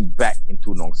remember looking back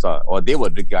into Nong Sa, or they were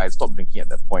drinking. I stopped drinking at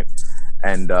that point.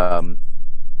 And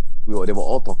they were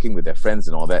all talking with their friends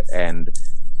and all that, and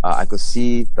I could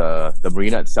see the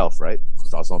marina itself, right?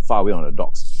 Because I was far away on the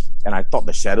docks, and I thought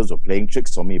the shadows were playing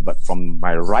tricks on me. But from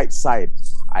my right side,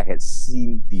 I had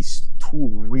seen these two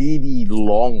really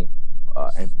long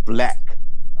and black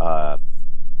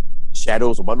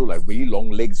shadows, what looked like really long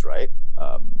legs, right?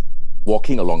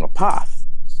 Walking along a path.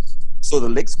 So the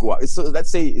legs go up. So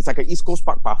let's say it's like an East Coast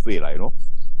Park pathway, like,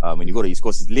 when you go to East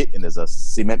Coast, it's lit and there's a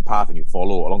cement path and you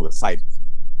follow along the side.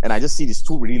 And I just see these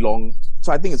two really long.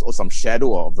 So I think it's some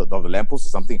shadow of the lamppost or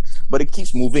something. But it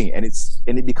keeps moving and it's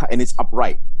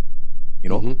upright,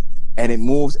 and it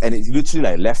moves and it's literally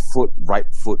like left foot, right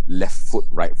foot,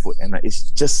 right foot, and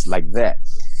it's just like that.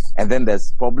 And then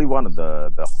there's probably one of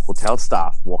the hotel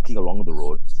staff walking along the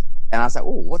road, and I was like,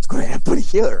 oh, what's going to happen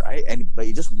here, right? But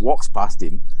he just walks past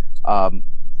him.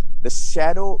 The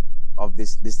shadow of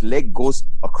this leg goes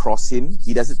across him.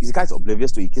 This guy's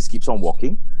oblivious to it. He just keeps on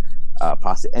walking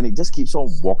past it, and it just keeps on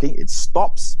walking. It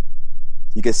stops.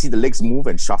 You can see the legs move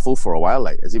and shuffle for a while,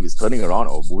 like as if it's turning around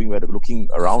or moving, looking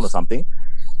around or something,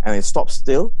 and it stops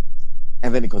still,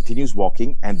 and then it continues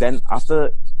walking. And then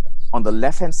after, on the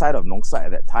left-hand side of Nong Sa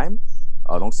at that time,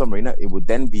 Nong Sa Marina, it would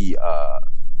then be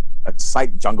a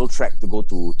side jungle track to go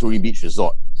to Turi Beach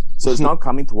Resort. So it's now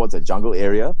coming towards a jungle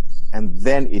area, and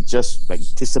then it just like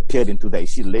disappeared into that. You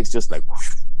see the legs just like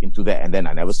whoosh, into that, and then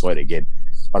I never saw it again.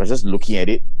 But I was just looking at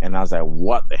it, and I was like,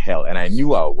 what the hell? And I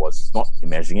knew I was not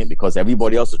imagining it, because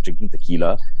everybody else was drinking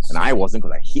tequila, and I wasn't,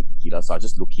 because I hate tequila. So I was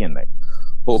just looking and like,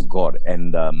 oh God.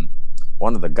 And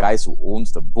one of the guys who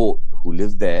owns the boat, who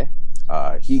lived there,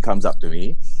 he comes up to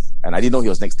me, and I didn't know he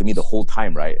was next to me the whole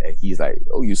time, right? And he's like,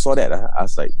 oh, you saw that? I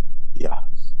was like, yeah.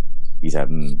 He's like,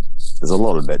 there's a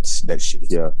lot of that shit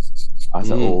here. I was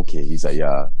like, oh, okay. He's like,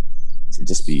 yeah. He said,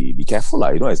 just be careful, lah.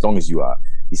 As long as you are.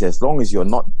 He said, as long as you're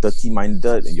not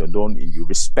dirty-minded and you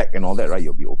respect and all that, right,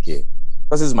 you'll be okay.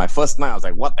 because this is my first night. I was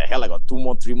like, what the hell? I got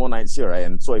 3 more nights here, right?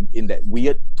 And so in that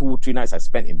weird 2-3 nights I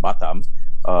spent in Batam,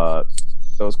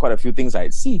 there was quite a few things I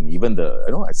had seen. Even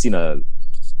I'd seen a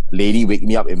lady wake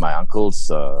me up in my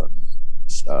uncle's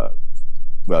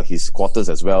his quarters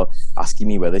as well, asking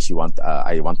me whether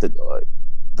I wanted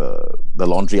the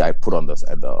laundry I put on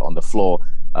the floor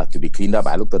to be cleaned up.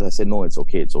 I looked at her and said, no, it's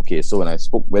okay. So when I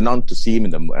went on to see him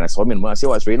and I saw him in the morning, I said,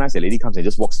 oh, it's very nice. The lady comes and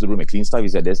just walks to the room and cleans stuff. He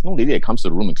said, there's no lady that comes to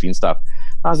the room and cleans stuff.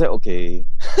 I was like, okay.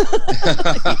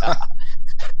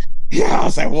 I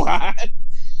was like, what?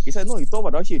 He said, no, you thought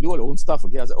about that, you do all your own stuff.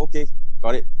 Okay, I was like, okay,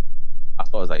 got it. I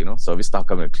thought it was like, service staff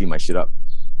coming and clean my shit up.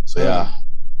 So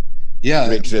yeah,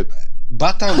 great trip.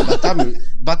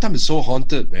 Batam is so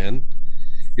haunted, man.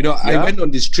 I went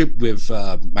on this trip with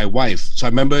my wife. So I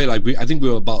remember, I think we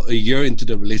were about a year into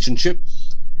the relationship,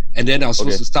 and then I was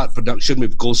supposed to start production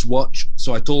with Ghost Watch.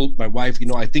 So I told my wife,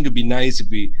 I think it'd be nice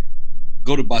if we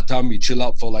go to Batam, we chill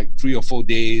out for 3 or 4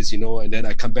 days, and then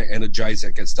I come back energized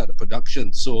and can start the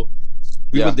production. So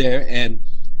we were there, and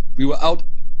we were out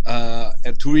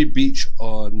at Turi Beach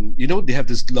on, they have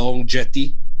this long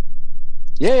jetty.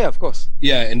 Yeah, of course.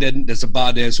 Yeah, and then there's a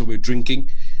bar there, so we're drinking.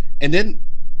 And then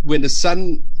when the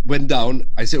sun went down,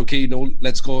 I said, okay,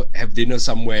 let's go have dinner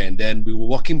somewhere. And then we were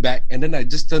walking back, and then I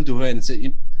just turned to her and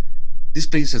said, this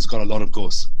place has got a lot of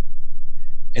ghosts.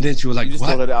 And then she was like, you just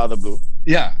what? told her out of the blue?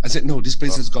 Yeah, I said, no, this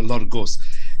place has got a lot of ghosts.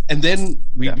 And then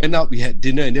we went out, we had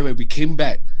dinner, and then when we came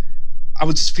back, I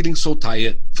was just feeling so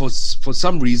tired for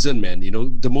some reason, man.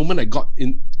 The moment I got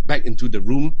back into the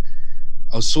room,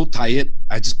 I was so tired,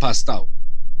 I just passed out.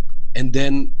 And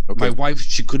then my wife,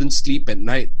 she couldn't sleep at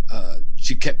night.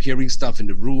 She kept hearing stuff in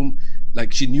the room.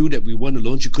 She knew that we weren't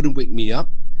alone. She couldn't wake me up.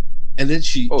 And then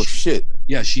shit.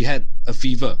 Yeah, she had a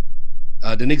fever.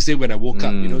 The next day when I woke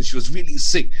up, she was really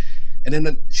sick. And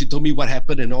then she told me what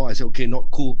happened and all. I said, okay,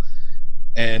 not cool.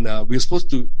 And we were supposed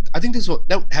to, I think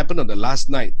that happened on the last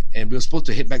night. And we were supposed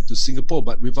to head back to Singapore.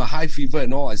 But with a high fever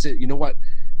and all, I said, you know what?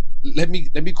 Let me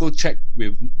go check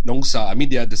with Nongsa. I mean,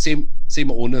 they are the same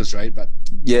owners, right? But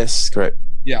yes, correct.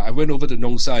 Yeah, I went over to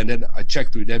Nongsa and then I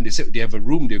checked with them. They said they have a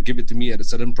room. They'll give it to me at a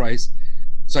certain price.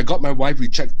 So I got my wife. We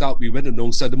checked out. We went to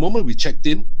Nongsa. The moment we checked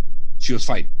in, she was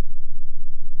fine.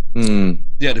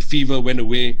 Yeah, the fever went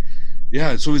away.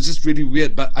 Yeah, so it's just really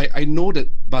weird. But I know that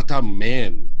Batam,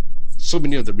 man, so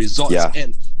many of the resorts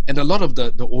and a lot of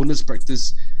the owners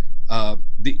practice.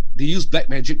 They use black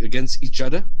magic against each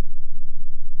other.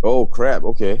 Oh crap!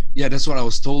 Okay. Yeah, that's what I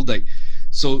was told.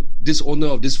 So this owner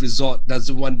of this resort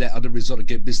doesn't want that other resort to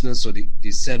get business, so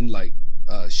they send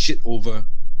shit over.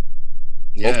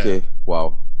 Yeah. Okay.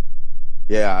 Wow.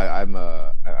 Yeah,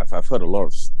 I've heard a lot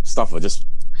of stuff of just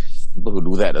people who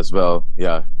do that as well.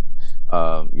 Yeah.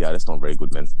 That's not very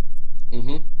good, man.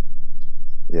 Mm-hmm.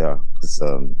 Yeah,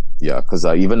 because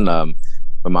even when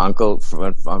my Uncle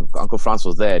Franz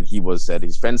was there, and he was at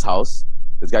his friend's house.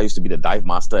 This guy used to be the dive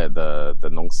master at the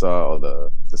Nongsa or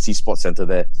the Sea Sports Center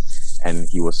there, and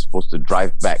he was supposed to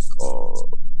drive back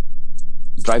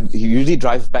He usually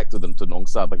drives back to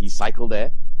Nongsa, but he cycled there.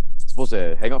 Supposed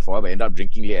to hang out for a while, but end up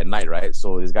drinking late at night, right?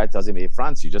 So this guy tells him, "Hey,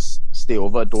 Franz, you just stay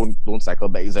over. Don't cycle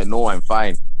back." He's like, "No, I'm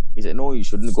fine." He said, "No, you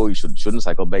shouldn't go. You shouldn't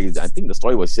cycle back." I think the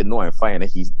story was, he said, "No, I'm fine," and then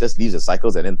he just leaves the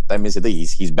cycles, and then 10 minutes later,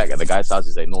 he's back at the guy's house.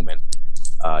 He's like, "No, man.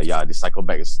 The cycle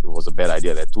back was a bad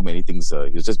idea. There are too many things.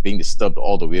 He was just being disturbed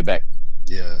all the way back."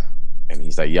 Yeah. And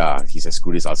he's like, he said,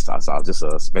 "Screw this. I'll just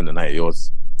spend the night at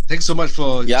yours." Thanks so much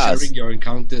for sharing your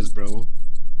encounters, bro.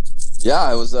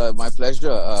 Yeah, it was my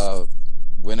pleasure.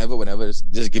 Whenever,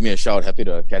 just give me a shout. Happy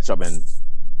to catch up and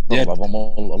talk about a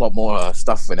lot more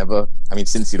stuff whenever. I mean,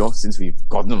 since we've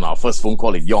gotten on our first phone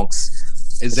call in Yonks.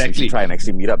 Exactly. Try and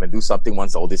actually meet up and do something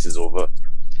once all this is over.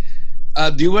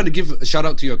 Do you want to give a shout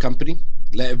out to your company?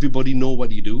 Let everybody know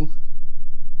what you do.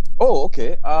 Oh,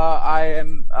 okay.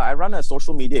 I run a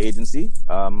social media agency.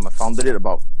 I founded it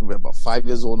about 5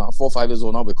 years old now, 4 or 5 years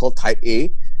old now. We're called Type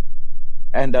A.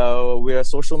 And we're a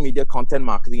social media content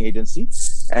marketing agency.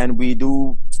 And we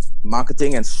do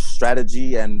marketing and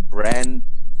strategy and brand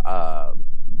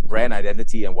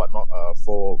identity and whatnot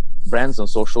for brands on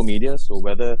social media. So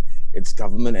whether it's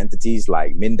government entities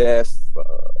like MINDEF,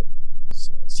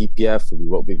 CPF, who we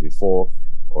worked with before,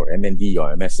 or MND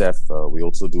or MSF, we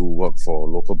also do work for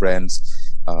local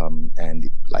brands, and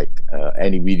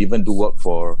we'd even do work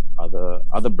for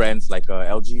other brands like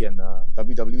LG and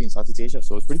WWE in Southeast Asia.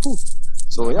 So it's pretty cool.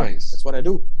 So nice. That's what I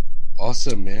do.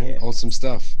 Awesome, man. Yeah. Awesome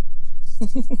stuff.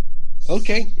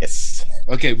 Okay. Yes.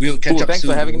 Okay, we'll catch up Thanks soon.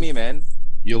 Thanks for having me, man.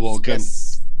 You're welcome.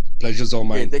 Yes. Pleasure's all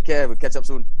mine. Okay, take care. We'll catch up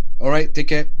soon. Alright, take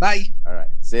care. Bye. Alright,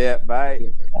 see ya, bye.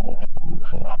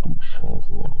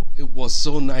 It was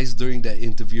so nice during that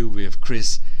interview with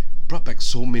Chris. Brought back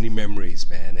so many memories,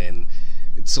 man, and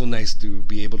it's so nice to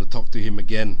be able to talk to him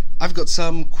again. I've got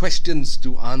some questions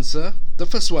to answer. The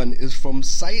first one is from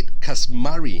Syed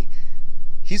Kasmari.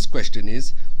 His question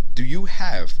is, do you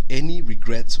have any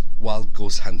regrets while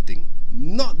ghost hunting?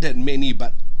 Not that many,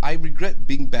 but I regret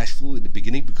being bashful in the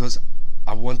beginning because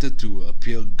I wanted to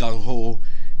appear gung-ho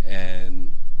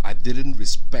and I didn't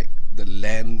respect the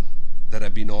land that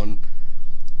I've been on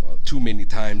too many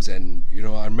times. And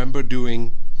I remember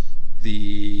doing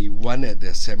the one at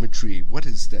the cemetery. What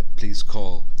is that place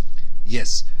called?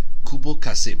 Yes, Kubur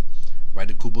Qasim, right?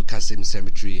 The Kubur Qasim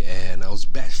cemetery. And I was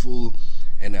bashful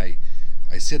and I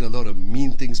said a lot of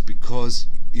mean things because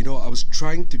I was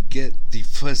trying to get the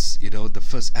first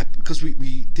app, because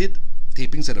we did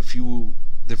tapings at a few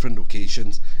different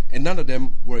locations and none of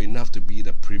them were enough to be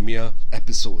the premiere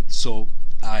episode. So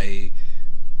I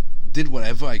did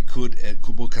whatever I could at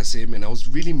Kubur Qasim and I was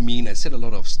really mean. I said a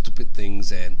lot of stupid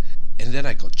things and then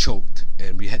I got choked,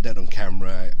 and we had that on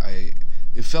camera.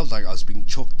 It felt like I was being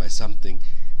choked by something,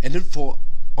 and then for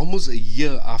almost a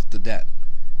year after that,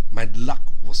 my luck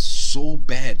was so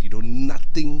bad.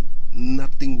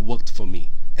 Nothing worked for me,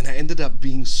 and I ended up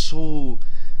being so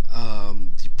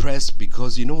depressed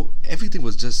because everything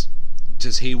was just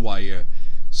haywire.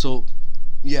 So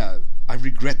yeah, I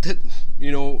regretted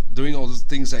doing all those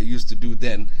things I used to do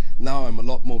then. Now I'm a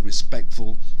lot more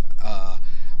respectful.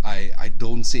 I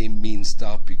don't say mean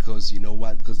stuff because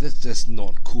because that's just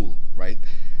not cool, right?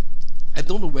 I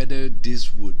don't know whether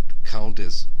this would count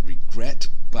as regret,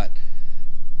 but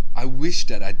I wish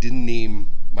that I didn't name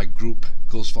my group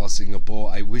Ghost Files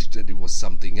Singapore. I wish that it was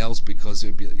something else because it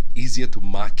would be easier to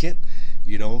market,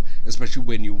 especially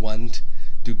when you want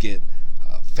to get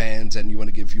fans and you want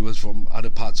to get viewers from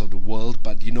other parts of the world.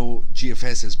 But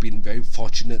GFS has been very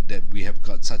fortunate that we have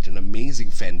got such an amazing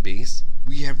fan base.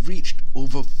 We have reached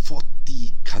over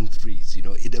 40 countries.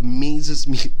 It amazes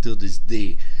me till this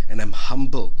day, and I'm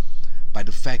humbled by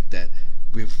the fact that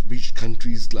we've reached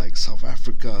countries like South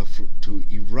Africa, to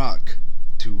Iraq,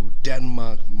 to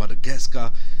Denmark,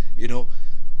 Madagascar.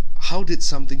 How did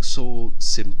something so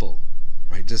simple,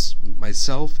 right? Just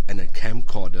myself and a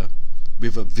camcorder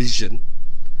with a vision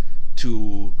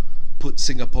to put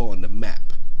Singapore on the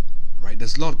map, right?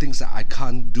 There's a lot of things that I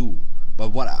can't do,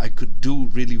 but what I could do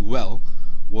really well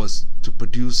was to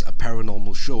produce a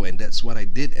paranormal show, and that's what I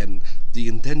did. And the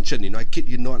intention, I kid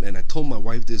you not, and I told my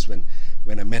wife this when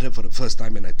I met her for the first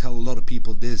time, and I tell a lot of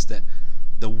people this, that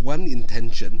the one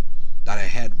intention that I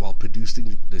had while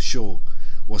producing the show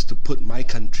was to put my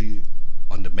country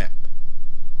on the map.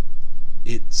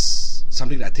 It's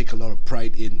something that I take a lot of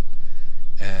pride in,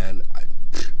 and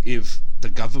if the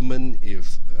government,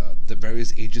 if the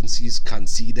various agencies can't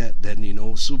see that,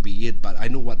 then so be it. But I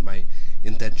know what my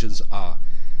intentions are.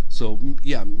 So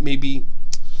yeah, maybe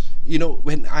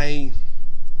when I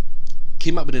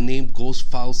came up with the name Ghost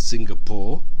Files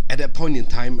Singapore, at that point in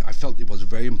time I felt it was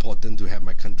very important to have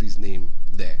my country's name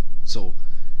there. So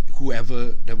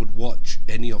whoever that would watch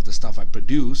any of the stuff I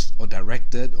produced or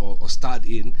directed or starred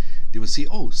in, they would say,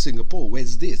 oh, Singapore,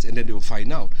 where's this? And then they will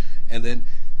find out. And then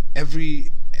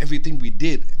everything we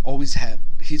did always had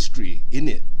history in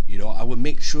it. I would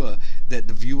make sure that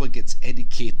the viewer gets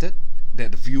educated,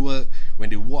 that the viewer, when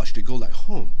they watch, they go like,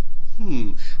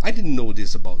 I didn't know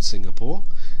this about Singapore.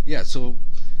 Yeah, so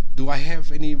do I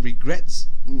have any regrets?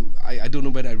 I don't know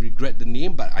whether I regret the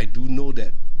name, but I do know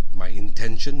that my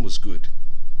intention was good.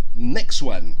 Next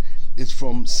one is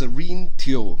from Serene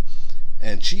Teo,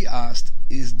 and she asked,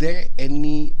 is there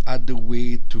any other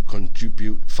way to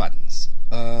contribute funds?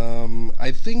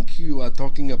 I think you are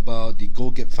talking about the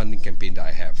Go Get Funding campaign that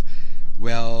I have.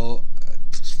 Well,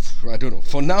 I don't know.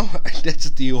 For now, that's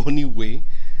the only way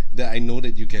that I know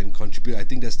that you can contribute. I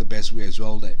think that's the best way as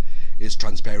well, that it's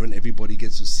transparent. Everybody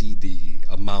gets to see the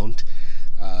amount.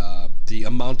 The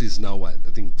amount is now what?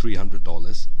 I think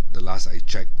 $300 the last I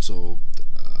checked. So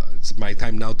it's my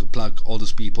time now to plug all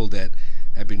those people that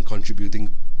have been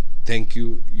contributing. Thank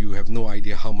you. You have no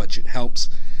idea how much it helps,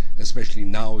 especially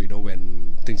now,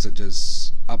 when things are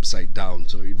just upside down.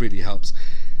 So it really helps.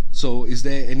 So is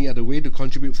there any other way to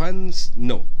contribute funds?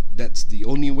 No, that's the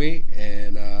only way,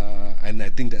 and I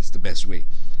think that's the best way.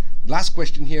 Last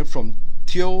question here from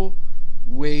Teo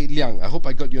Wei Liang. I hope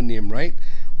I got your name right.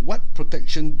 What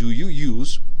protection do you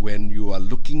use when you are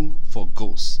looking for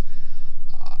ghosts?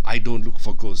 I don't look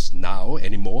for ghosts now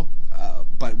anymore,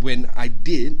 but when I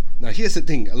did, now here's the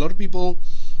thing, a lot of people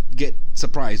get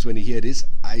surprised when they hear this.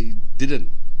 I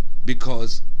didn't,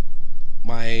 because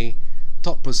my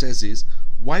thought process is,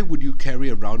 why would you carry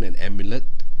around an amulet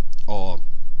or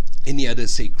any other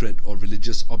sacred or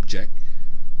religious object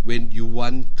when you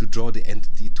want to draw the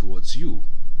entity towards you?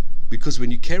 Because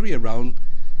when you carry around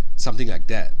something like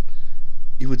that,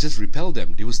 it will just repel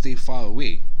them. They will stay far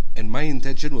away. And my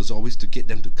intention was always to get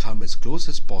them to come as close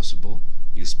as possible.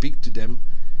 You speak to them,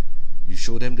 you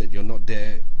show them that you're not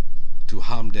there to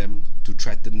harm them, to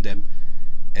threaten them,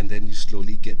 and then you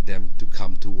slowly get them to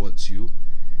come towards you.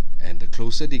 And the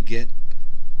closer they get,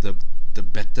 the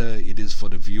better it is for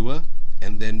the viewer.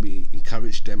 And then we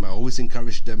encourage them. I always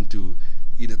encourage them to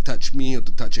either touch me or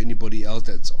to touch anybody else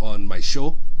that's on my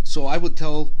show. So I would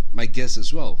tell my guests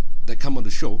as well that come on the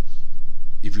show,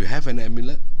 if you have an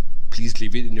amulet, please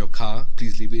leave it in your car,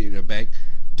 please leave it in your bag.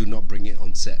 Do not bring it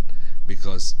on set,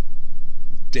 because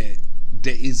there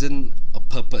isn't a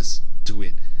purpose to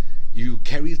it. You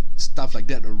carry stuff like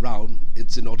that around,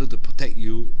 it's in order to protect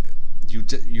you.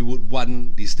 You would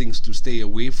want these things to stay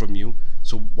away from you,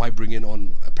 so why bring it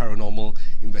on a paranormal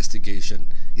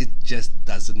investigation? It just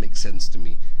doesn't make sense to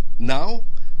me. Now,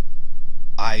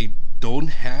 I don't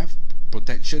have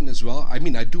protection as well. I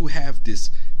mean, I do have this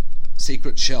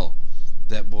sacred shell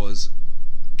that was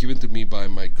given to me by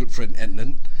my good friend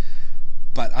Ednan,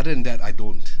 but other than that, I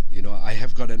don't. You know, I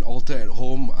have got an altar at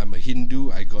home. I'm a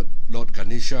Hindu. I got Lord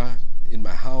Ganesha in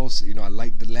my house. You know, I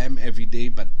light the lamp every day,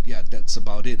 but yeah, that's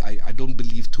about it. I don't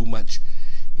believe too much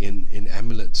in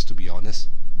amulets, to be honest.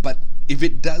 But if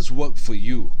it does work for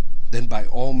you, then by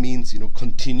all means, you know,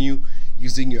 continue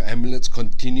using your amulets,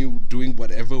 continue doing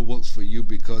whatever works for you,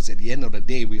 because at the end of the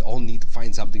day, we all need to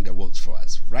find something that works for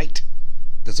us, right?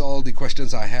 That's all the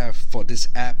questions I have for this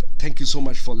app. Thank you so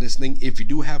much for listening. If you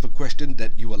do have a question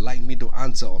that you would like me to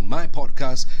answer on my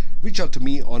podcast, reach out to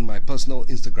me on my personal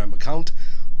Instagram account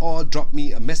or drop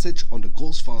me a message on the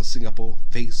Ghost Files Singapore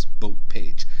Facebook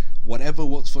page. Whatever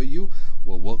works for you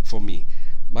will work for me.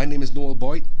 My name is Noel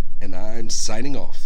Boyd, and I'm signing off.